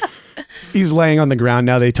 He's laying on the ground.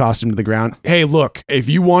 Now they tossed him to the ground. Hey, look, if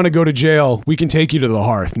you want to go to jail, we can take you to the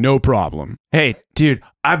hearth. No problem. Hey, dude,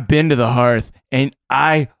 I've been to the hearth and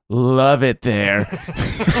I love it there.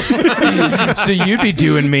 So you'd be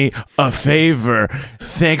doing me a favor.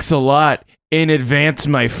 Thanks a lot in advance,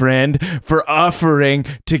 my friend, for offering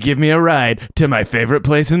to give me a ride to my favorite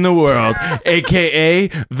place in the world, aka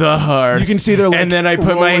the hearth. You can see they're like and then I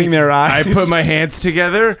put rolling their eyes. I put my hands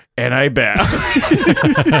together and I bow.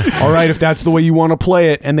 All right, if that's the way you want to play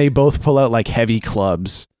it. And they both pull out like heavy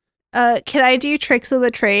clubs. Can I do tricks of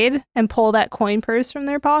the trade and pull that coin purse from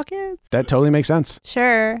their pockets? That totally makes sense.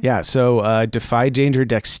 Sure. Yeah, so defy danger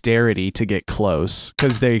dexterity to get close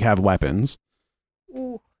because they have weapons.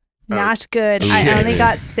 Ooh, not good. I shit. only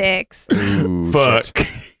got 6. Ooh, Fuck.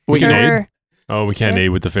 shit. We can aid. Sure. Oh, we can't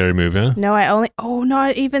aid with the fairy move, huh? No,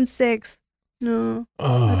 not even 6. No,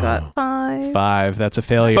 Oh. I got 5. 5. That's a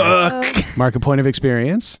failure. Fuck. Mark a point of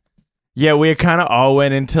experience. Yeah, we kind of all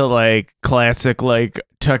went into like classic, like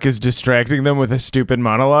Tuck is distracting them with a stupid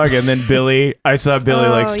monologue, and then I saw Billy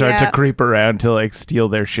like Oh, start yeah. to creep around to like steal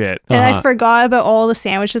their shit. And I Uh-huh. forgot about all the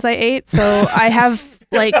sandwiches I ate, so I have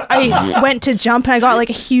like I went to jump and I got like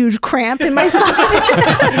a huge cramp in my stomach.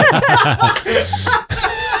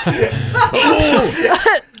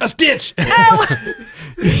 A stitch.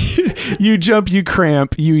 You jump, you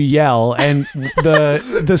cramp, you yell, and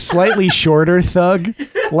the slightly shorter thug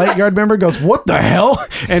light guard member goes, "What the hell?"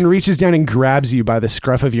 and reaches down and grabs you by the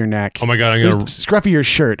scruff of your neck. Oh my god, I'm The gonna. scruff of your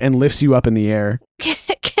shirt and lifts you up in the air.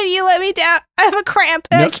 Can you let me down? I have a cramp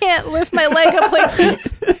and Nope. I can't lift my leg up like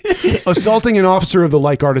this. Assaulting an officer of the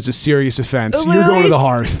light guard is a serious offense. You're going to Literally the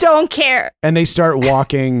hearth. Don't care. And they start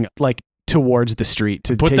walking like towards the street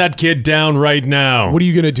to Put take, that kid down right now. What are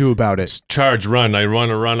you going to do about it? Charge, run. I want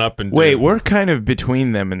to run up and. Wait, we're kind of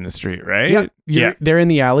between them in the street, right? Yeah, they're in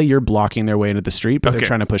the alley. You're blocking their way into the street, but they're Okay.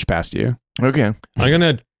 trying to push past you. Okay. I'm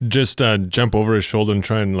gonna just jump over his shoulder and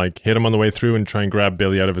try and like hit him on the way through and try and grab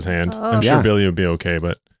Billy out of his hand. Oh. I'm Yeah. sure Billy will be okay,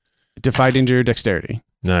 but Defy danger, dexterity.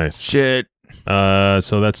 nice. Shit.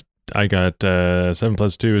 So that's I got 7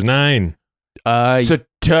 + 2 is 9. So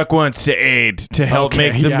Tuck wants to aid to help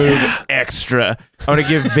Okay, make the yeah. move extra. I want to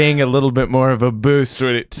give Ving a little bit more of a boost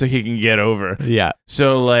with it so he can get over. Yeah.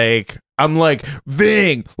 So like I'm like,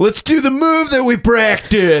 Ving, let's do the move that we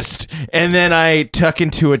practiced. And then I tuck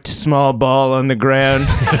into a small ball on the ground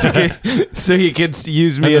so he can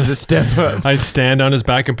use me as a step up. I stand on his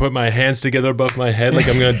back and put my hands together above my head like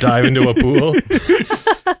I'm gonna dive into a pool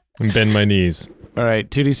and bend my knees. All right.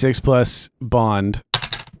 2d6 plus bond.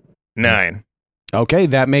 9. Okay,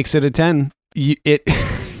 that makes it a 10.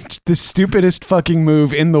 The stupidest fucking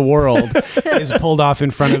move in the world is pulled off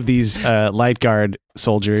in front of these light guard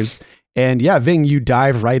soldiers. And yeah, Ving, you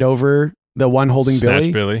dive right over the one holding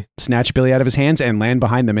Snatch Billy, snatch Billy out of his hands, and land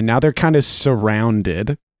behind them. And now they're kind of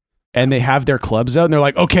surrounded. And they have their clubs out, and they're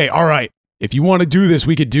like, okay, all right. If you want to do this,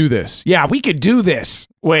 we could do this. Yeah, we could do this.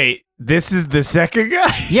 Wait, this is the second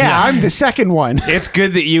guy? Yeah, I'm the second one. It's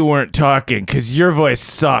good that you weren't talking because your voice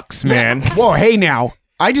sucks, man. Whoa, hey now.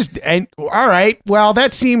 All right. Well,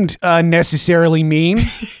 that seemed unnecessarily mean.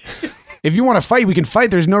 If you want to fight, we can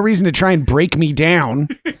fight. There's no reason to try and break me down.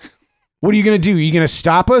 What are you going to do? Are you going to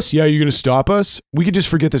stop us? Yeah, you're going to stop us? We could just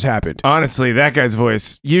forget this happened. Honestly, that guy's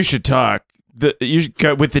voice, you should talk.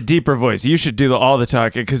 With the deeper voice, you should do all the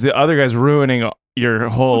talking because the other guy's ruining your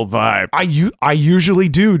whole vibe. I usually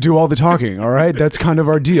do all the talking, all right? That's kind of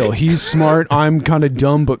our deal. He's smart. I'm kind of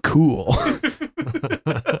dumb but cool.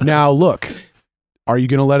 Now, look. Are you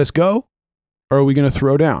going to let us go? Or are we going to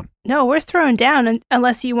throw down? No, we're throwing down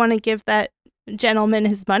unless you want to give that gentleman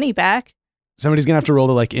his money back. Somebody's going to have to roll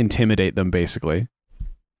to like intimidate them, basically.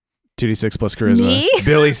 2d6 plus charisma. Me?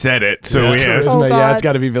 Billy said it, so Yeah. we have. Charisma, Oh, yeah, God. it's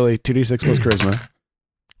got to be Billy. 2d6 plus charisma.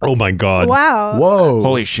 Oh my god. Wow. Whoa.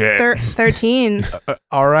 Holy shit. 13.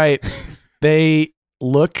 All right. They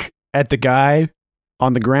look at the guy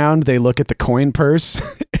on the ground. They look at the coin purse.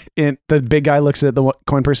 And the big guy looks at the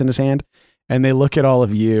coin purse in his hand. And they look at all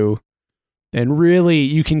of you. And really,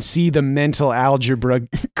 you can see the mental algebra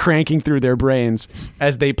cranking through their brains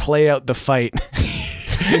as they play out the fight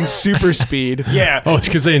in super speed. Yeah. Oh, it's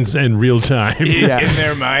because in real time. Yeah. In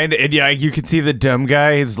their mind. And yeah, you can see the dumb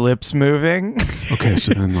guy, his lips moving Okay,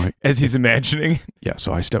 so then like, as he's imagining. yeah,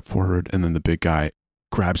 so I step forward and then the big guy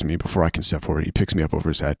grabs me before I can step forward. He picks me up over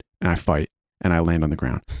his head and I fight and I land on the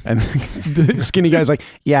ground. And the skinny guy's like,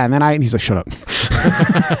 yeah, and he's like, shut up.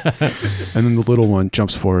 And then the little one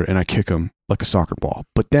jumps forward and I kick him like a soccer ball.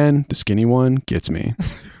 But then the skinny one gets me.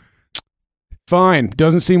 Fine,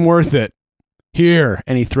 doesn't seem worth it. Here.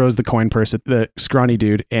 And he throws the coin purse at the scrawny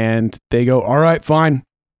dude and they go, all right, fine.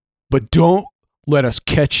 But don't let us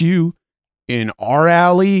catch you in our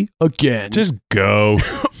alley again. Just go.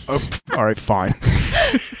 All right, fine.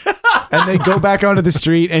 And they go back onto the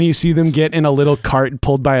street and you see them get in a little cart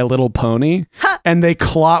pulled by a little pony and they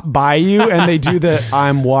clop by you and they do the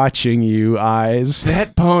I'm watching you eyes.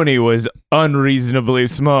 That pony was unreasonably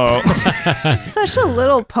small. Such a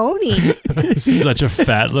little pony. Such a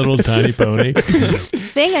fat little tiny pony.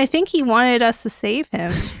 Thing, I think he wanted us to save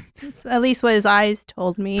him. That's at least what his eyes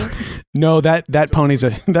told me. No, that pony's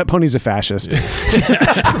a fascist.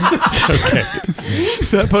 Okay.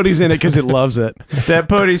 That pony's in it because it loves it. That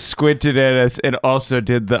pony squinted at us and also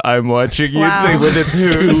did the I'm watching you Wow. thing with its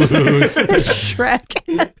hooves.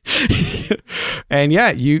 Shrek. And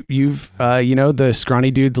yeah, you've the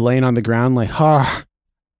scrawny dude's laying on the ground like, oh,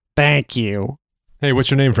 thank you. Hey,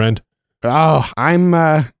 what's your name, friend? Oh,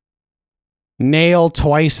 I'm nail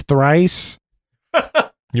twice thrice.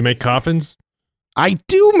 You make coffins? I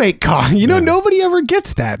do make coffins. Yeah. Nobody ever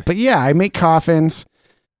gets that. But yeah, I make coffins.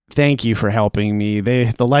 Thank you for helping me.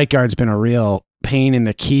 The light guard's been a real pain in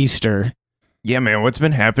the keister. Yeah, man, what's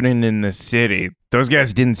been happening in the city? Those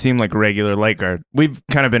guys didn't seem like regular light guard. We've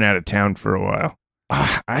kind of been out of town for a while.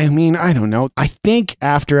 I mean, I don't know. I think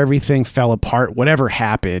after everything fell apart, whatever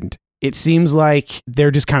happened, it seems like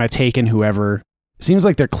they're just kind of taking whoever. Seems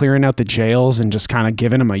like they're clearing out the jails and just kind of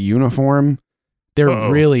giving them a uniform. They're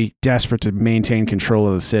really desperate to maintain control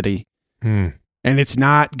of the city. And it's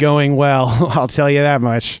not going well, I'll tell you that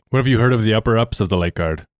much. What have you heard of the upper-ups of the Lake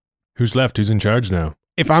Guard? Who's left? Who's in charge now?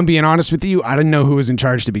 If I'm being honest with you, I didn't know who was in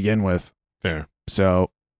charge to begin with. Fair.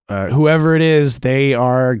 So whoever it is, they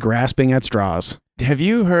are grasping at straws. Have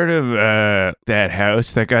you heard of that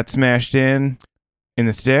house that got smashed in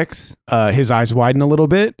the sticks? His eyes widen a little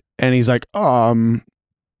bit, and he's like, I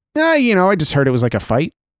just heard it was like a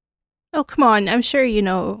fight. Oh, come on. I'm sure you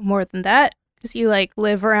know more than that. Because you,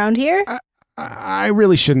 live around here? I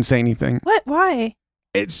really shouldn't say anything. What? Why?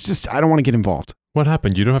 It's just, I don't want to get involved. What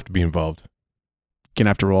happened? You don't have to be involved. Gonna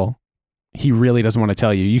have to roll. He really doesn't want to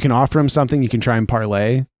tell you. You can offer him something. You can try and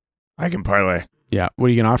parlay. I can parlay. Yeah. What are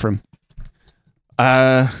you gonna offer him?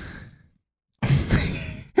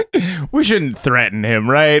 We shouldn't threaten him,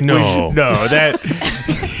 right? No. That.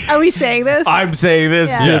 Are we saying this? I'm saying this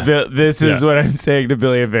Yeah. to Bill. This is what I'm saying to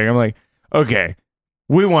Billy and Ving. I'm like, okay,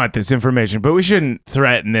 we want this information, but we shouldn't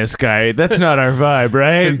threaten this guy. That's not our vibe,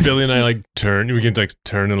 right? And Billy and I turn. We can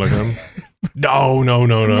turn and look at him. No.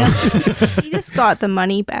 You just got the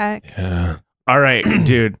money back. Yeah. All right,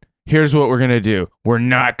 dude. Here's what we're gonna do. We're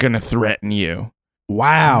not gonna threaten you.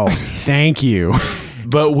 Wow. Thank you.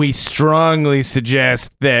 But we strongly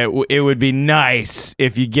suggest that it would be nice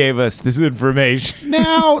if you gave us this information.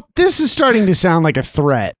 Now, this is starting to sound like a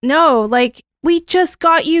threat. No, we just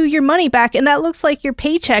got you your money back, and that looks like your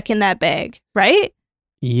paycheck in that bag, right?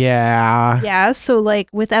 Yeah. Yeah, so,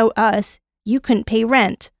 without us, you couldn't pay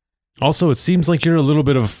rent. Also, it seems like you're a little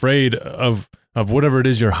bit afraid of whatever it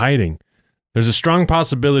is you're hiding. There's a strong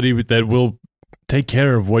possibility that we'll take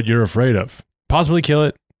care of what you're afraid of. Possibly kill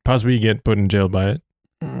it. Possibly you get put in jail by it.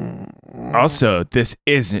 Also, this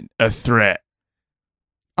isn't a threat.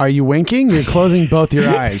 Are you winking? You're closing both your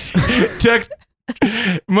eyes. Tuck,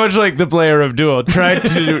 much like the player of Duel, tried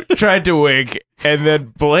to wink and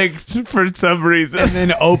then blinked for some reason. And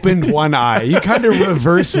then opened one eye. You kind of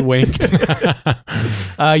reverse winked.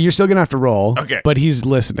 You're still going to have to roll. Okay. But he's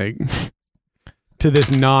listening to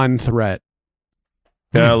this non-threat.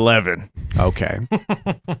 11. Okay.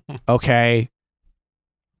 Okay.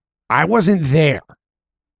 I wasn't there.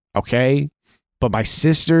 Okay. But my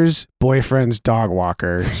sister's boyfriend's dog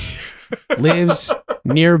walker lives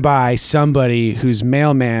nearby somebody whose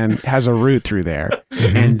mailman has a route through there.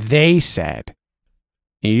 And they said,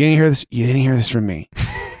 and you didn't hear this from me.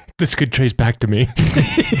 This could trace back to me.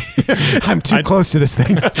 I'm too close to this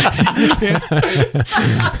thing.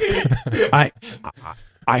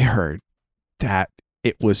 I heard that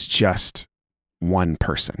it was just one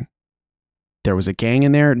person. There was a gang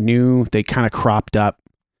in there, they kind of cropped up.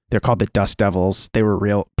 They're called the Dust Devils. They were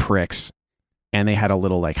real pricks. And they had a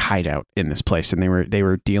little hideout in this place, and they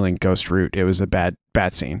were dealing ghost root. It was a bad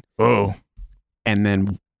scene. Oh. And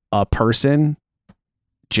then a person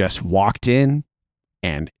just walked in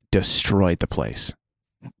and destroyed the place.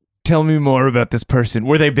 Tell me more about this person.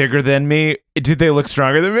 Were they bigger than me? Did they look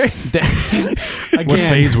stronger than me? What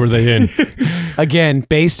phase were they in? Again,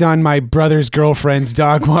 based on my brother's girlfriend's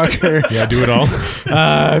dog walker. Yeah, do it all.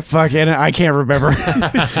 Fucking, I can't remember.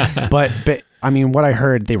 but I mean, what I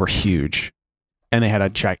heard, they were huge, and they had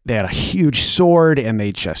a huge sword, and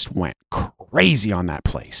they just went crazy on that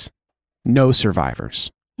place. No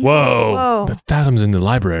survivors. Whoa. But Fathom's in the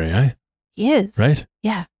library, eh? He is. Right?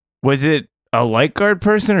 Yeah. Was it a light guard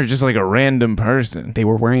person or just a random person? They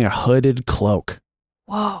were wearing a hooded cloak.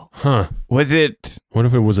 Whoa. Huh. Was it... What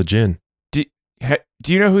if it was a djinn? Do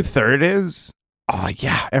you know who Third is? Oh,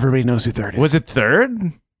 yeah. Everybody knows who Third is. Was it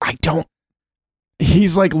Third? I don't.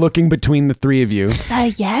 He's looking between the three of you.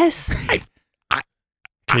 Yes?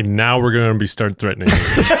 Okay, now we're going to start threatening.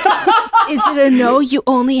 Is it a no? You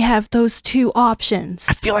only have those two options.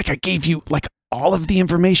 I feel like I gave you all of the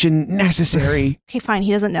information necessary. Okay, fine.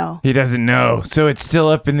 He doesn't know. He doesn't know. So it's still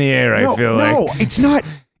up in the air, I feel like. No, it's not.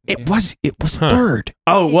 It was Third.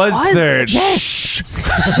 Oh, it was Third. Yes.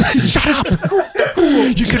 Shut up.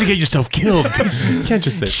 You're going to get yourself killed. You can't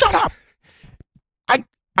just say. Shut up.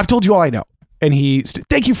 I've told you all I know. And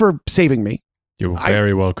thank you for saving me. You're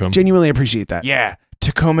very welcome. Genuinely appreciate that. Yeah.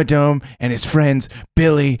 Tacoma Dome and his friends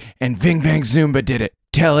Billy and Ving Bang Zumba did it.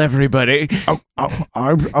 Tell everybody.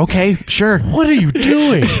 Okay, sure. What are you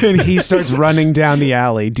doing? And he starts running down the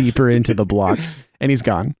alley deeper into the block, and he's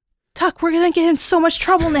gone. Tuck, we're going to get in so much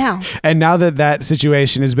trouble now. And now that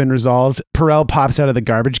situation has been resolved, Perel pops out of the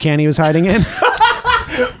garbage can he was hiding in.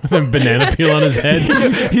 with a banana peel on his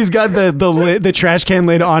head. He's got the trash can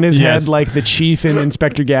lid on his Yes. head like the chief in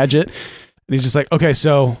Inspector Gadget. And he's just like, okay,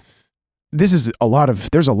 so there's a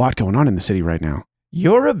lot going on in the city right now.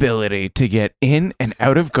 Your ability to get in and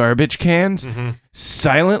out of garbage cans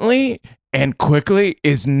silently and quickly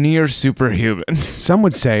is near superhuman. Some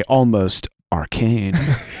would say almost arcane.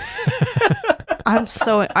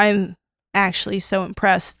 I'm actually so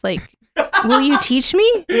impressed. Like, will you teach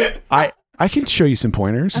me? I can show you some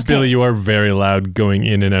pointers. Okay. Billy, you are very loud going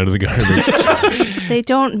in and out of the garbage. They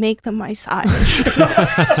don't make them my size.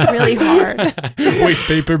 It's really hard. Waste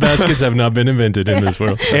paper baskets have not been invented in this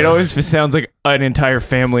world. It always sounds like an entire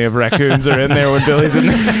family of raccoons are in there when Billy's in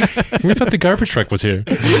there. We thought the garbage truck was here.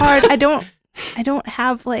 It's hard. I don't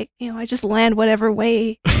have I just land whatever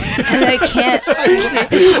way, and I can't.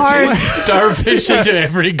 It's hard. Starfish into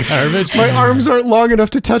every garbage. My arms aren't long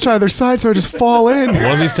enough to touch either side, so I just fall in.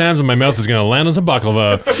 One of these times when my mouth is going to land on some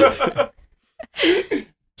baklava.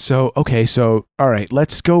 So, all right,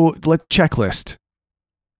 let's checklist.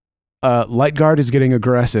 Light Guard is getting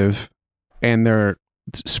aggressive, and they're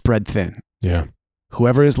spread thin. Yeah.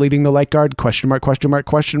 Whoever is leading the Light Guard, question mark,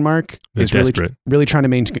 They're is desperate. really trying to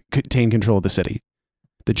maintain control of the city.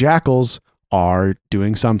 The Jackals are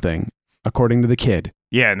doing something, according to the kid.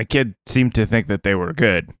 Yeah, and the kid seemed to think that they were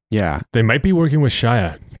good. Yeah, They might be working with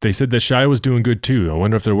Shia. They said that Shia was doing good too. I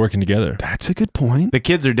wonder if they're working together. that's a good point. The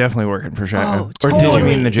kids are definitely working for Shia. Oh, Or did you totally.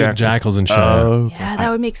 mean the Jackals? Jackals and Shia. Oh, Yeah, that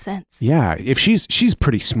would make sense. Yeah, if she's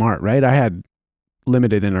pretty smart, right? I had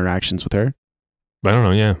limited interactions with her. I don't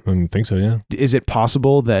know. Yeah, I think so. Yeah. Is it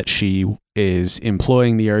possible that she is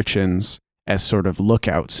employing the urchins as sort of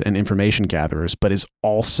lookouts and information gatherers, but is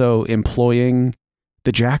also employing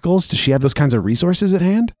the Jackals? Does she have those kinds of resources at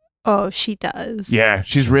hand? Oh, she does. yeah,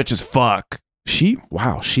 she's rich as fuck. She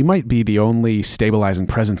might be the only stabilizing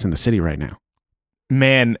presence in the city right now.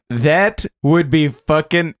 Man, that would be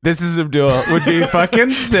fucking. This is Abdul. Would be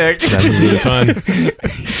fucking sick. That would be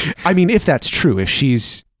fun. I mean, if that's true, if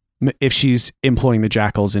she's employing the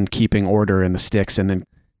Jackals and keeping order in the sticks, and then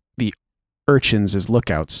the urchins as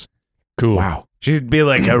lookouts. Cool. Wow. She'd be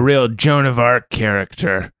like a real Joan of Arc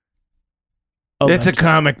character. It's a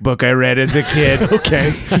comic book I read as a kid. Okay.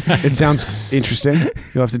 It sounds interesting.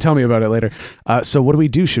 You'll have to tell me about it later. So what do we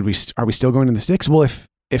do? Are we still going to the sticks? Well, if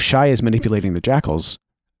Shia is manipulating the Jackals,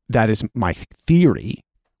 that is my theory.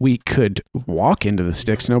 We could walk into the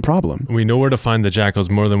sticks, no problem. We know where to find the Jackals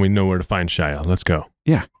more than we know where to find Shia. Let's go.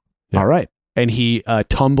 Yeah. All right. And he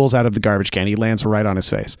tumbles out of the garbage can. He lands right on his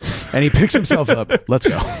face. And he picks himself up. Let's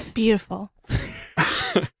go. Beautiful.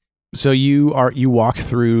 So you walk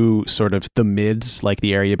through sort of the mids, like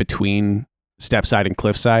the area between Stepside and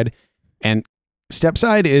Cliffside. And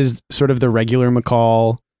Stepside is sort of the regular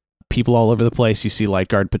McCall, people all over the place. You see Light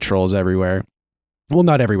Guard patrols everywhere. Well,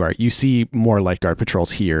 not everywhere. You see more Light Guard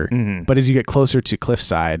patrols here. Mhm. But as you get closer to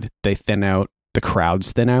Cliffside, they thin out, the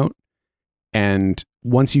crowds thin out. And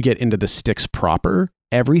once you get into the sticks proper,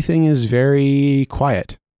 everything is very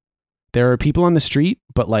quiet. There are people on the street,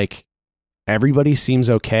 but like everybody seems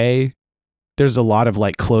okay. There's a lot of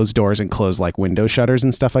like closed doors and closed like window shutters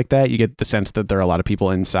and stuff like that. You get the sense that there are a lot of people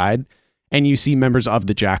inside. And you see members of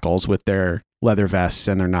the Jackals with their leather vests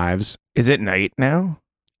and their knives. Is it night now?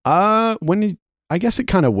 I guess it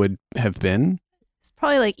kind of would have been It's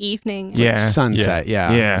probably like evening. Yeah. sunset.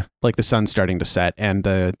 Yeah. Yeah. Like the sun's starting to set and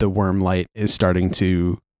the worm light is starting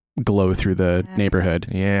to glow through the Yeah. neighborhood.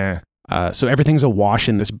 Yeah. So everything's awash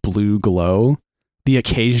in this blue glow, the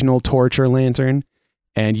occasional torch or lantern,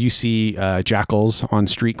 and you see Jackals on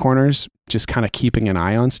street corners just kind of keeping an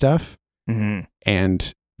eye on stuff, Mm-hmm.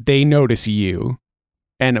 and they notice you,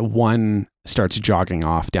 and one starts jogging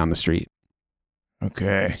off down the street.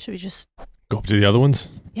 Okay. Should we just? Go up to the other ones.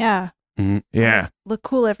 Yeah. Yeah. Look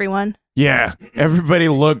cool, everyone. Yeah. Everybody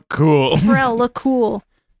look cool. Pharrell, look cool.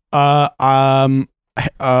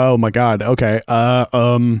 Oh my God. Okay.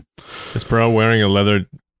 Is Perot wearing a leather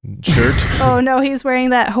shirt? Oh no, he's wearing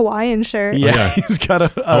that Hawaiian shirt. Yeah, yeah. he's got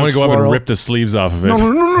a I want to go up and floral- rip the sleeves off of it.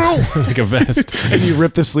 No. Like a vest. And you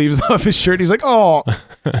rip the sleeves off his shirt. He's like, oh,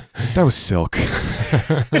 that was silk.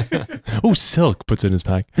 Oh, silk puts it in his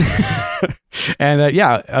pack. And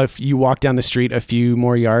if you walk down the street a few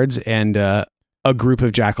more yards and a group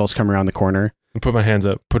of Jackals come around the corner. Put my hands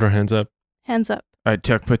up. Put our hands up. Hands up.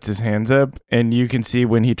 Tuck puts his hands up, and you can see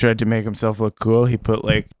when he tried to make himself look cool, he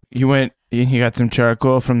got some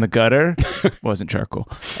charcoal from the gutter. Wasn't charcoal.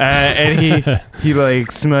 And he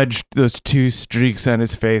like smudged those 2 streaks on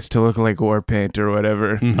his face to look like war paint or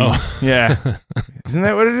whatever. Mm-hmm. Oh, Yeah. Isn't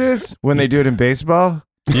that what it is? When they do it in baseball?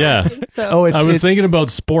 Yeah. So Oh, I was it's thinking about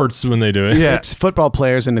sports when they do it. Yeah. it's football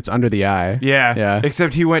players and it's under the eye. Yeah. Yeah.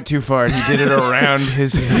 Except he went too far and he did it around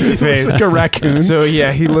his It's face. like a raccoon. So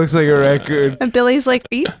yeah, he looks like a raccoon. and Billy's like,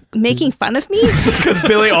 "Are you making fun of me?" Because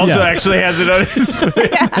Billy also Yeah. actually has it on his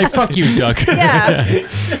face. Hey, fuck you, duck. Yeah.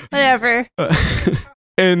 Whatever.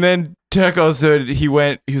 And then Tuck also he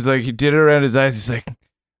was like he did it around his eyes. He's like,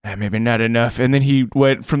 maybe not enough. And then he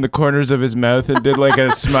went from the corners of his mouth and did like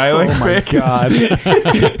a smiling Oh my face. God.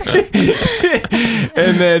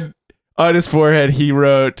 And then on his forehead he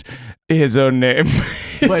wrote his own name.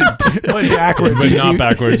 but backwards. But not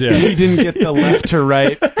backwards, yeah. He didn't get the left to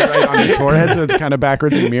right on his forehead, so it's kind of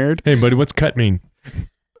backwards and mirrored. Hey, buddy, what's cut mean?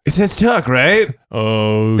 It says Tuck, right?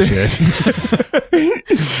 Oh, shit.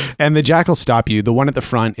 And the jackals stop you. The one at the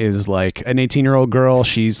front is like an 18-year-old girl.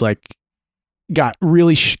 She's like got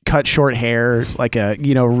really cut short hair, like a,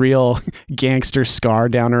 real gangster scar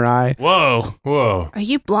down her eye. Whoa. Whoa. Are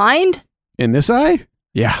you blind? In this eye?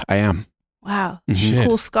 Yeah, I am. Wow. Mhm. Shit.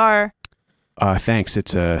 Cool scar. Thanks.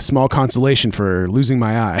 It's a small consolation for losing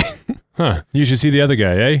my eye. Huh. You should see the other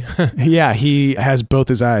guy, eh? Yeah, he has both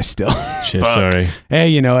his eyes still. Shit, Fuck. sorry.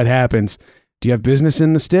 Hey, it happens. Do you have business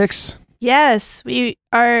in the sticks? Yes, we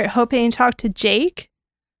are hoping to talk to Jake.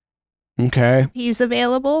 Okay. He's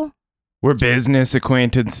available. We're business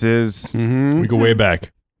acquaintances. Mm-hmm. We go way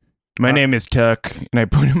back. My name is Tuck, and I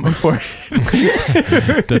put him before.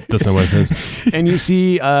 That's not what it says. And you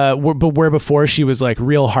see, but where before she was like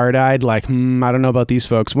real hard-eyed, like, I don't know about these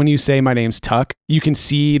folks. When you say my name's Tuck, you can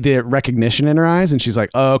see the recognition in her eyes, and she's like,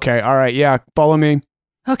 oh, okay, all right, yeah, follow me.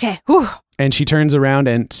 Okay. Whew. And she turns around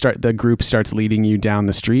and the group starts leading you down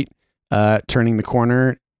the street, turning the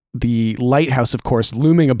corner. The lighthouse, of course,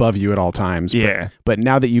 looming above you at all times. Yeah. But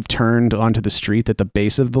now that you've turned onto the street that the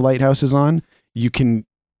base of the lighthouse is on, you can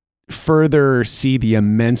further see the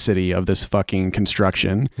immensity of this fucking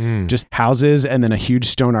construction. Just houses and then a huge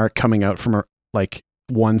stone arc coming out from like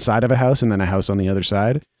one side of a house and then a house on the other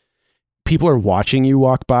side. People are watching you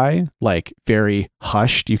walk by, like very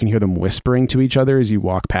hushed. You can hear them whispering to each other as you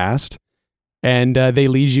walk past. And they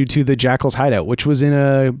lead you to the Jackal's hideout, which was in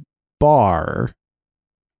a bar.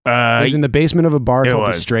 It was in the basement of a bar it called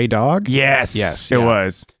was. The Stray Dog. Yes. Yes, It yeah.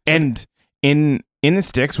 was. And in the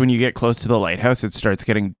sticks, when you get close to the lighthouse, it starts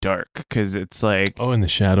getting dark because it's like Oh, in the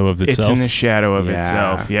shadow of it's itself. in the shadow of Yeah.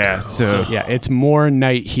 itself. Yeah. So Yeah, it's more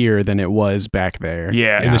night here than it was back there.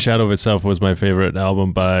 yeah. In the Shadow of Itself was my favorite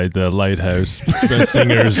album by the Lighthouse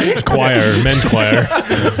Singers Choir, men's choir.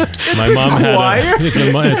 My mom had choir?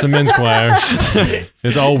 it's a men's choir.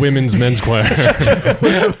 It's all women's men's choir.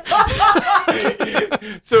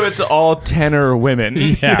 So it's all tenor women.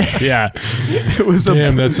 yeah. It was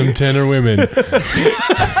Damn, that's some tenor women.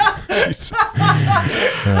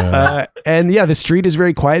 and yeah, the street is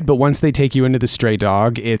very quiet, but once they take you into the Stray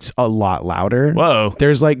Dog, it's a lot louder. Whoa.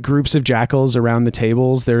 There's like groups of jackals around the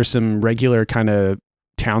tables. There's some regular kind of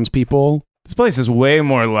townspeople. This place is way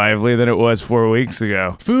more lively than it was 4 weeks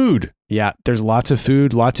ago. Food. Yeah, there's lots of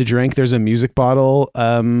food, lots of drink. There's a music bottle.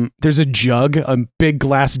 There's a jug, a big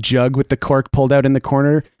glass jug with the cork pulled out in the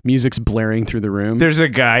corner. Music's blaring through the room. There's a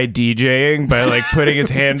guy DJing by like putting his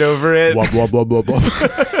hand over it. Wub, wub, wub, wub,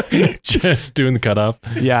 wub. Just doing the cutoff.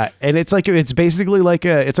 Yeah, and it's basically like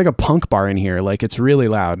a punk bar in here. Like it's really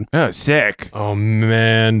loud. Oh, sick. Oh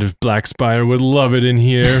man, Black Spire would love it in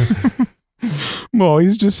here. Oh,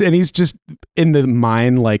 he's just in the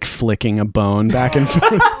mine, like flicking a bone back and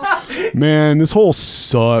forth. Man, this hole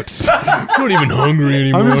sucks. I'm not even hungry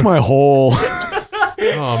anymore. I'm in my hole.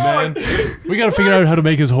 Oh man, we gotta figure out how to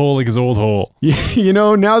make his hole like his old hole.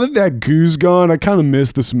 Now that goo's gone, I kind of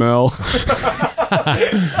miss the smell.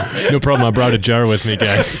 No problem. I brought a jar with me,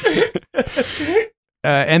 guys.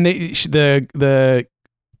 And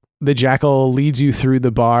the jackal leads you through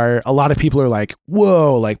the bar. A lot of people are like,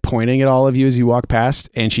 whoa, like pointing at all of you as you walk past.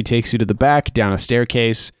 And she takes you to the back, down a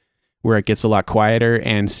staircase where it gets a lot quieter.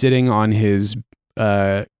 And sitting on his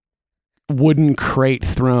wooden crate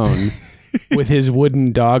throne with his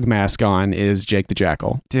wooden dog mask on is Jake the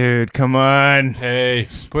Jackal. Dude, come on. Hey,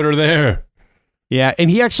 put her there. Yeah, and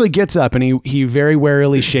he actually gets up and he very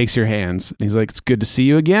warily shakes your hands. He's like, it's good to see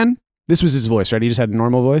you again. This was his voice, right? He just had a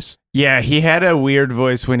normal voice. Yeah, he had a weird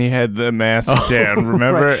voice when he had the mask down,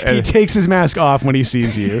 remember? Right. He takes his mask off when he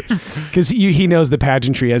sees you because he knows the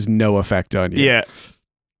pageantry has no effect on you. Yeah.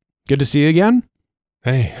 Good to see you again.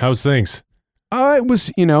 Hey, how's things? It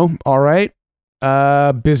was, all right.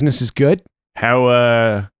 Business is good.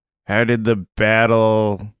 How did the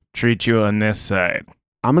battle treat you on this side?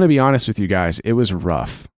 I'm going to be honest with you guys. It was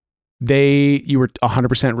rough. You were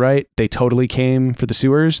 100% right. They totally came for the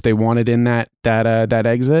sewers. They wanted in that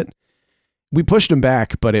exit. We pushed him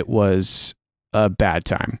back, but it was a bad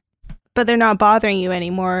time. But they're not bothering you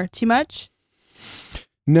anymore too much?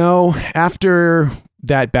 No, after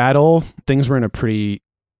that battle, things were in a pretty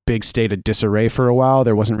big state of disarray for a while.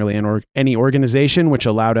 There wasn't really any organization, which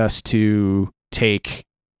allowed us to take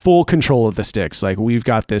full control of the sticks. Like, we've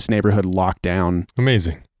got this neighborhood locked down.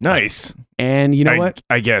 Amazing. Nice. And you know what?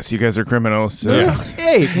 I guess you guys are criminals. So. Yeah.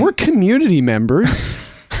 Hey, we're community members.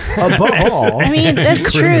 Above all. I mean,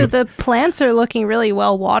 that's true. The plants are looking really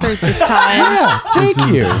well watered this time. Yeah, This thank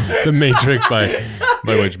is you. The Matrix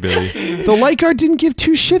by Witch Billy. The light guard didn't give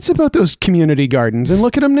two shits about those community gardens, and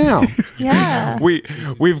look at them now. Yeah.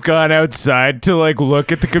 We've gone outside to like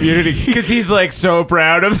look at the community because he's like so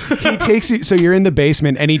proud of. He takes you, so you're in the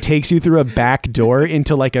basement, and he takes you through a back door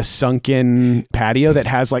into like a sunken patio that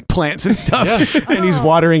has like plants and stuff, and he's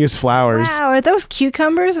watering his flowers. Wow, are those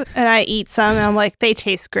cucumbers? And I eat some, and I'm like, they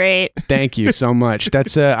taste great. Thank you so much.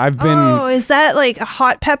 That's I've been Oh, is that like a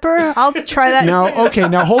hot pepper? I'll try that. now. Okay,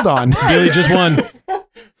 now hold on. Billy just won.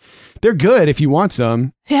 They're good if you want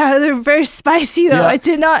some. Yeah, they're very spicy though. Yeah. I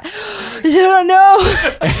did not know.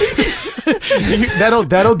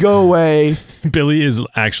 That'll go away. Billy is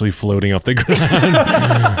actually floating off the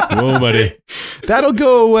ground. Whoa, buddy. That'll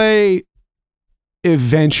go away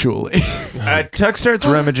eventually. Tuck starts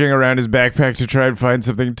rummaging around his backpack to try and find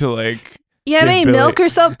something to like. You have Give any Billy- milk or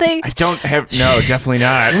something? I don't have. No, definitely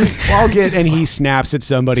not. I'll get, and he snaps at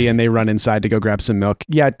somebody, and they run inside to go grab some milk.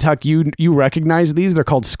 Yeah, Tuck, you recognize these? They're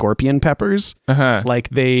called scorpion peppers. Uh-huh. Like,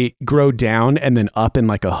 they grow down and then up in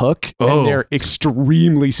like a hook, Oh. and they're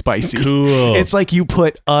extremely spicy. Cool. It's like you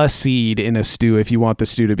put a seed in a stew if you want the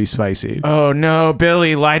stew to be spicy. Oh no,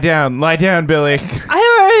 Billy, lie down, Billy.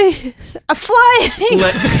 I'm flying.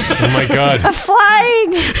 Oh my God. I'm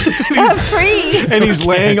flying. I'm free. And he's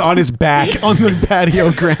laying on his back on the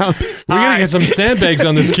patio ground. We're going to get some sandbags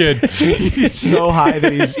on this kid. He's so high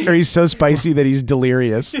that he's so spicy that he's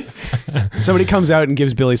delirious. Somebody comes out and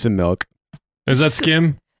gives Billy some milk. Is that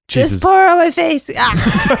Skim? Just Jesus. pour on my face.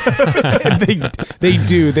 Ah. They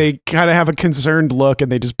do. They kind of have a concerned look and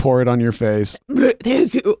they just pour it on your face.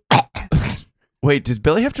 Thank you. Wait, does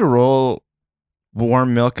Billy have to roll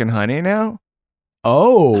warm milk and honey now?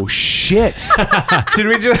 Oh, shit. Did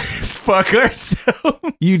we just fuck ourselves?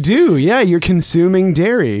 You do. Yeah, you're consuming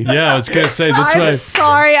dairy. Yeah, I was going to say, that's I'm right.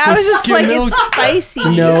 sorry. I was just skim like, milk. it's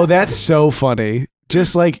spicy. No, that's so funny.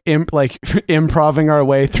 Just like improving our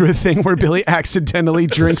way through a thing where Billy accidentally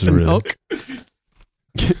drinks some really- milk.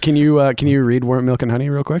 Can you read Warm Milk and Honey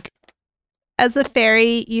real quick? As a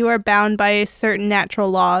fairy, you are bound by certain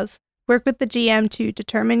natural laws. Work with the GM to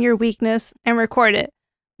determine your weakness and record it.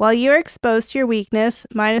 While you are exposed to your weakness,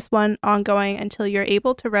 -1 ongoing until you're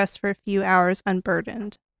able to rest for a few hours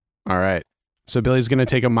unburdened. All right. So Billy's going to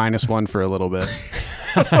take a -1 for a little bit.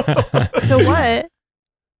 So what?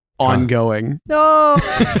 Ongoing. No.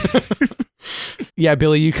 Yeah,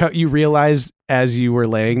 Billy, you realized as you were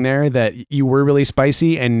laying there that you were really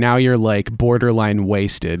spicy, and now you're like borderline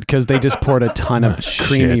wasted because they just poured a ton of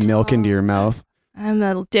creamy shit. milk into your mouth. I'm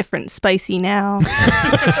a different spicy now.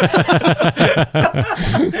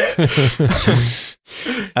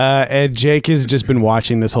 And Jake has just been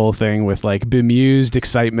watching this whole thing with like bemused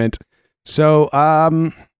excitement. So,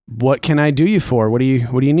 what can I do you for? What do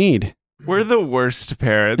you need? We're the worst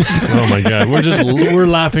parents. Oh my God. We're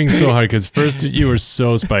laughing so hard because first you were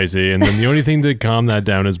so spicy, and then the only thing to calm that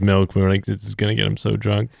down is milk. We were like, this is going to get him so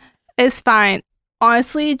drunk. It's fine.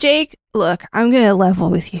 Honestly, Jake, look, I'm going to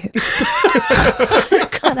level with you.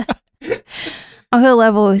 I'm gonna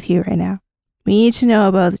level with you right now. We need to know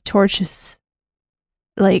about the torches.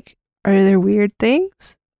 Like, are there weird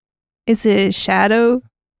things? Is it a shadow?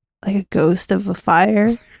 Like a ghost of a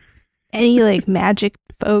fire? Any like magic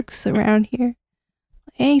folks around here?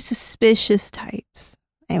 Any suspicious types?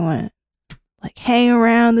 Anyone like hang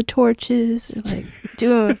around the torches or like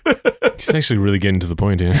doing He's actually really getting to the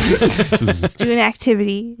point here. This is, doing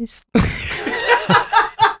activities?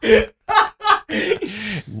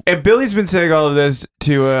 And Billy's been saying all of this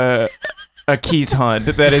to a Keys hunt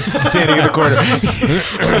that is standing in the corner.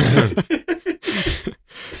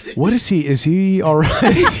 What is he? Is he all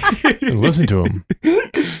right? listen to him.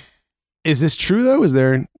 Is this true though? Is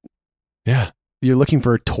there? Yeah. You're looking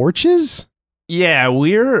for torches? Yeah,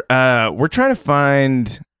 we're trying to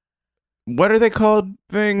find, what are they called?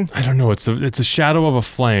 Thing? I don't know. It's a shadow of a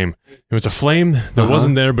flame. It was a flame that Uh-huh.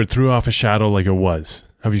 wasn't there, but threw off a shadow like it was.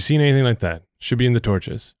 Have you seen anything like that? Should be in the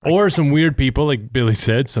torches. Or some weird people, like Billy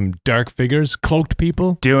said, some dark figures, cloaked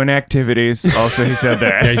people. Doing activities. Also, he said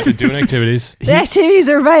that. Yeah, he said doing activities. The activities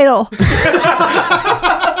are vital.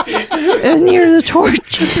 Near the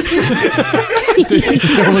torches.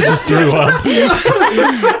 He almost just threw up.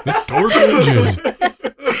 The torches.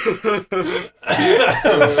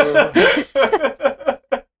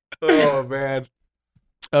 Oh man.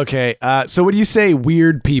 Okay, so what do you say,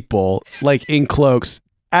 weird people, like in cloaks?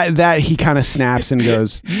 At that, he kind of snaps and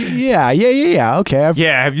goes, yeah, okay.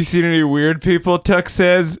 Yeah, have you seen any weird people, Tuck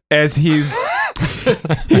says, as he's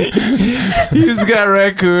got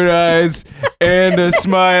raccoon eyes and a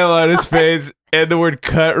smile on his face and the word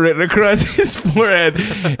cut written across his forehead.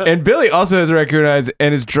 And Billy also has raccoon eyes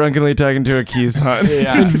and is drunkenly talking to a Keyshawn.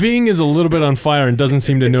 And Ving is a little bit on fire and doesn't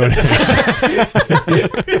seem to notice.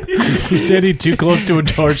 He said he too close to a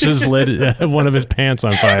torch just lit one of his pants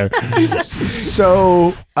on fire.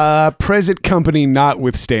 So, present company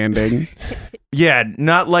notwithstanding, Yeah,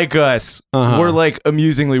 not like us. Uh-huh. We're like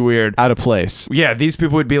amusingly weird. out of place. Yeah, these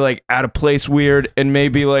people would be like out of place weird and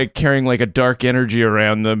maybe like carrying like a dark energy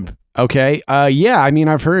around them. Okay. Yeah. I mean,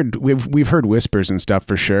 we've heard whispers and stuff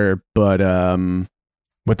for sure, but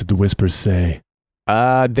What did the whispers say?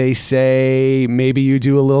 they say maybe you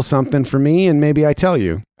do a little something for me, and maybe I tell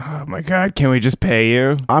you. Oh my God, can we just pay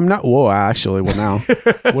you? I'm not. Whoa. Actually, well, now,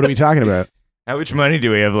 what are we talking about? How much money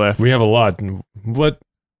do we have left? We have a lot. What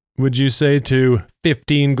would you say to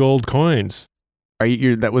 15 gold coins? Are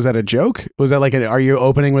you? Was that a joke? Was that like are you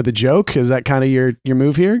opening with a joke? Is that kind of your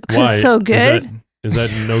move here? Why? So good. Is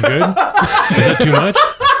that no good? Is that too much?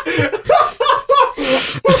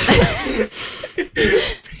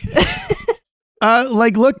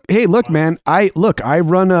 Look, man. I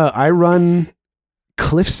run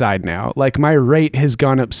Cliffside now. Like my rate has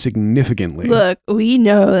gone up significantly. Look, we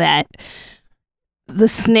know that the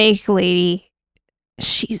snake lady,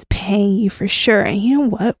 she's paying you for sure. And you know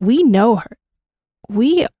what? We know her.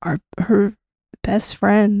 We are her best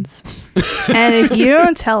friends. And if you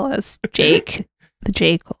don't tell us, Jake, the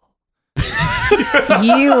Jackal,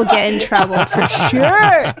 you will get in trouble for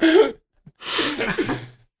sure.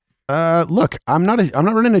 Look, I'm not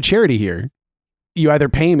running a charity here. You either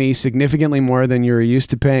pay me significantly more than you're used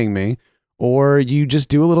to paying me, or you just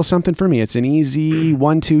do a little something for me. It's an easy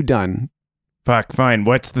 1-2 done. Fuck, fine.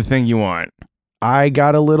 What's the thing you want? I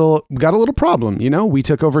got a little problem. You know, we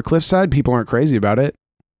took over Cliffside. People aren't crazy about it.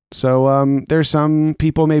 So there's some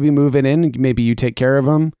people maybe moving in. Maybe you take care of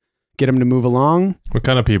them, get them to move along. What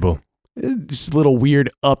kind of people? This little weird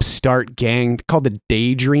upstart gang called the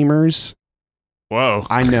Daydreamers. Whoa.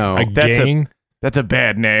 I know. A gang? That's a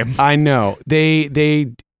bad name. I know.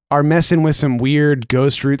 They are messing with some weird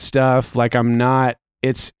ghost root stuff. Like I'm not.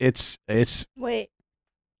 It's. Wait,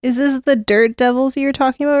 is this the Dirt Devils you were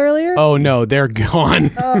talking about earlier? Oh no, they're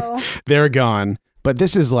gone. Oh. They're gone. But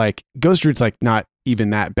this is like ghost root's like not even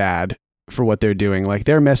that bad for what they're doing. Like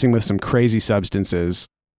they're messing with some crazy substances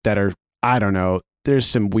that are, I don't know. There's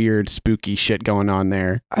some weird spooky shit going on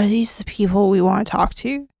there. Are these the people we want to talk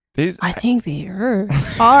to? These- I think they are.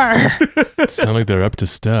 Sound like they're up to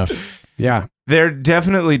stuff. Yeah. They're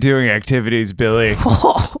definitely doing activities, Billy.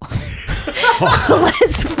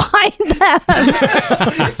 Let's find them.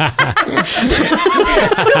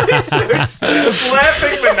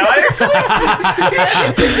 Laughing maniacally.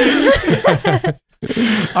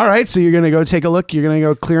 All right. So you're going to go take a look. You're going to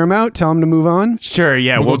go clear them out. Tell them to move on. Sure,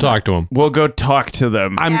 yeah. We'll talk to him. We'll go talk to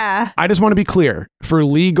them. Yeah. I just want to be clear for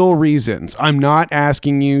legal reasons. I'm not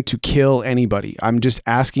asking you to kill anybody. I'm just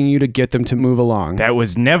asking you to get them to move along. That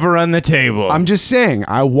was never on the table. I'm just saying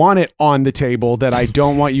I want it on the table that I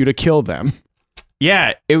don't want you to kill them.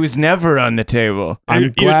 Yeah, it was never on the table.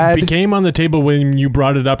 I'm glad. It became on the table when you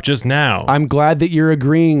brought it up just now. I'm glad that you're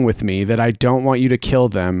agreeing with me that I don't want you to kill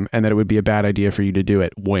them and that it would be a bad idea for you to do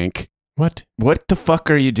it. Wink. What? What the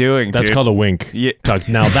fuck are you doing, That's dude? called a wink. Yeah. Tuck,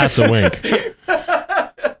 now that's a wink.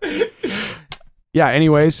 Yeah.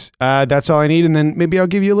 Anyways, that's all I need, and then maybe I'll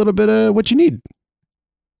give you a little bit of what you need,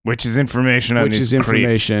 Which is information on which these is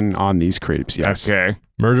information on these creeps. creeps. Yes. Okay.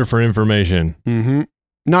 Murder for information. Mm-hmm.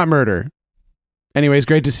 Not murder. Anyways,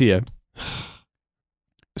 great to see you.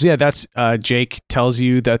 So yeah, that's Jake tells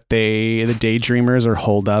you that the Daydreamers are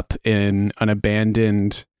holed up in an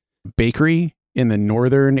abandoned bakery in the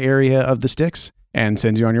northern area of the Sticks and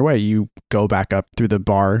sends you on your way. You go back up through the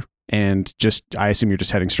bar and I assume you're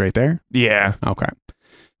just heading straight there. Yeah. Okay.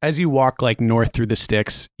 As you walk like north through the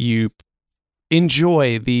Sticks, you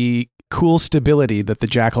enjoy the cool stability that the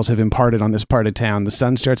jackals have imparted on this part of town. The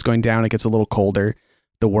sun starts going down. It gets a little colder.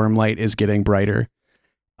 The worm light is getting brighter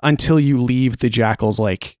until you leave the jackals.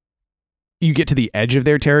 Like you get to the edge of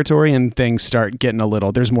their territory and things start getting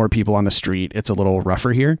there's more people on the street. It's a little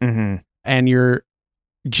rougher here. Mm-hmm. And you're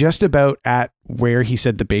just about at where he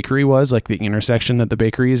said the bakery was, like the intersection that the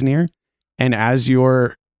bakery is near. And as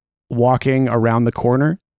you're walking around the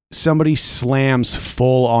corner, somebody slams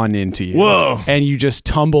full on into you. Whoa. And you just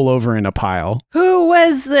tumble over in a pile. Who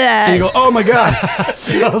was that? And you go, oh my God.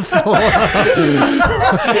 So slow.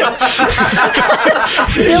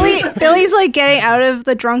 Billy's like getting out of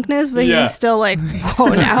the drunkenness, but Yeah. he's still like, oh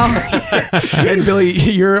no. And Billy,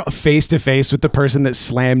 you're face to face with the person that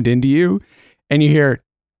slammed into you. And you hear,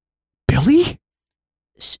 Billy?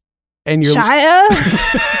 And you're Shia?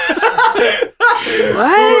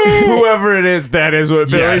 What? Whoever it is, that is what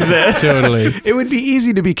Billy said. Totally. It would be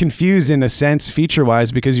easy to be confused in a sense,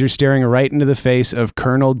 feature-wise, because you're staring right into the face of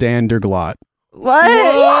Colonel Dan Derglot. What?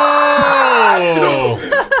 Whoa!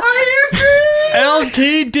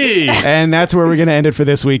 LTD. And that's where we're going to end it for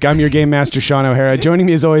this week. I'm your Game Master, Sean O'Hara. Joining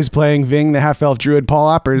me as always, playing Ving, the half-elf druid, Paul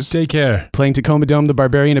Oppers. Take care. Playing Tacoma Dome, the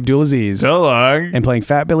barbarian, Abdulaziz. So long. And playing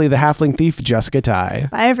Fat Billy, the halfling thief, Jessica Ty.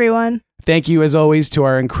 Bye, everyone. Thank you, as always, to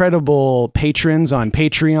our incredible patrons on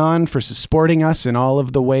Patreon for supporting us in all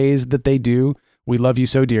of the ways that they do. We love you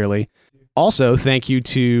so dearly. Also, thank you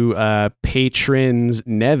to patrons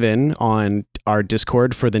Nevin on our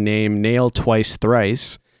Discord for the name Nail Twice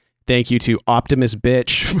Thrice. Thank you to Optimus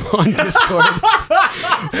Bitch on Discord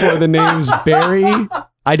for the names Barry.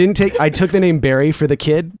 I took the name Barry for the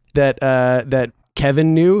kid that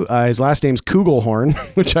Kevin knew. His last name's Kugelhorn,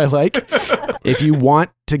 which I like. If you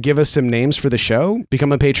want to give us some names for the show,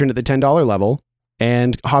 become a patron at the $10 level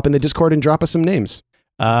and hop in the Discord and drop us some names.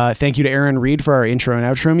 Thank you to Aaron Reed for our intro and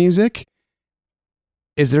outro music.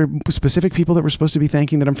 Is there specific people that we're supposed to be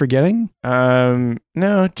thanking that I'm forgetting?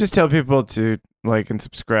 No, just tell people to like and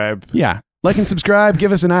subscribe. Yeah. Like and subscribe.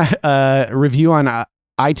 Give us a review on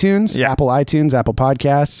iTunes, Yeah. Apple iTunes, Apple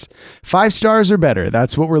Podcasts. 5 stars or better.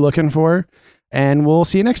 That's what we're looking for. And we'll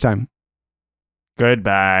see you next time.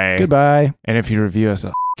 Goodbye. Goodbye. And if you review us,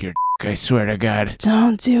 I'll your I swear to God.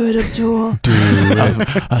 Don't do it, Abdul.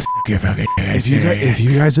 I'll your fucking If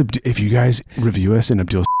you guys review us and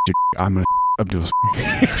Abdul, I'm gonna Abdul.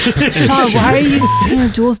 Sean, why are you being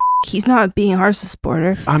Abdul's? He's not being our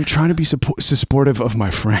supporter. I'm trying to be supportive of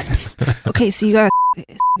my friend. Okay, so you got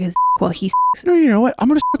his. Well, he's. No, you know what? I'm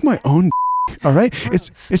gonna suck my own. All right,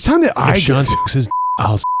 it's time that I If Sean get- sucks his,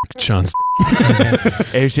 I'll suck Sean's.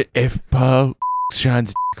 if Paul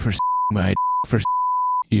Sean's for my for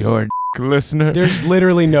your listener, There's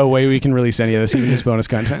literally no way we can release any of this, even as bonus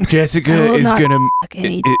content. I Jessica will is not gonna. suck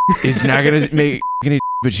any It's not gonna make any,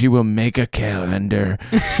 but she will make a calendar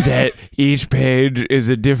that each page is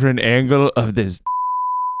a different angle of this.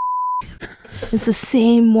 It's the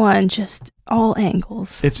same one, just all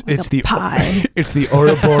angles. It's like a the pie. It's the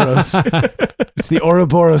Ouroboros. It's the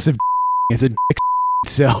Ouroboros of. It's a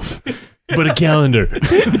itself, But a calendar.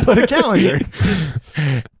 but a calendar.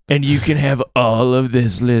 And you can have all of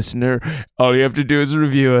this, listener. All you have to do is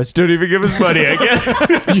review us. Don't even give us money, I guess.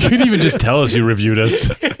 You can even just tell us you reviewed us.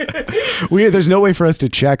 There's no way for us to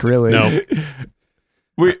check, really. No.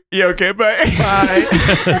 Yeah, okay, bye.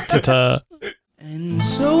 Ta-ta. And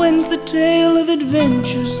so ends the tale of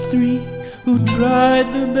adventures three who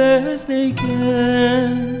tried the best they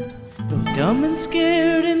can. Though dumb and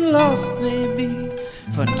scared and lost they be,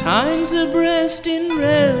 fun times abreast in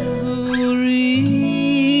revelry.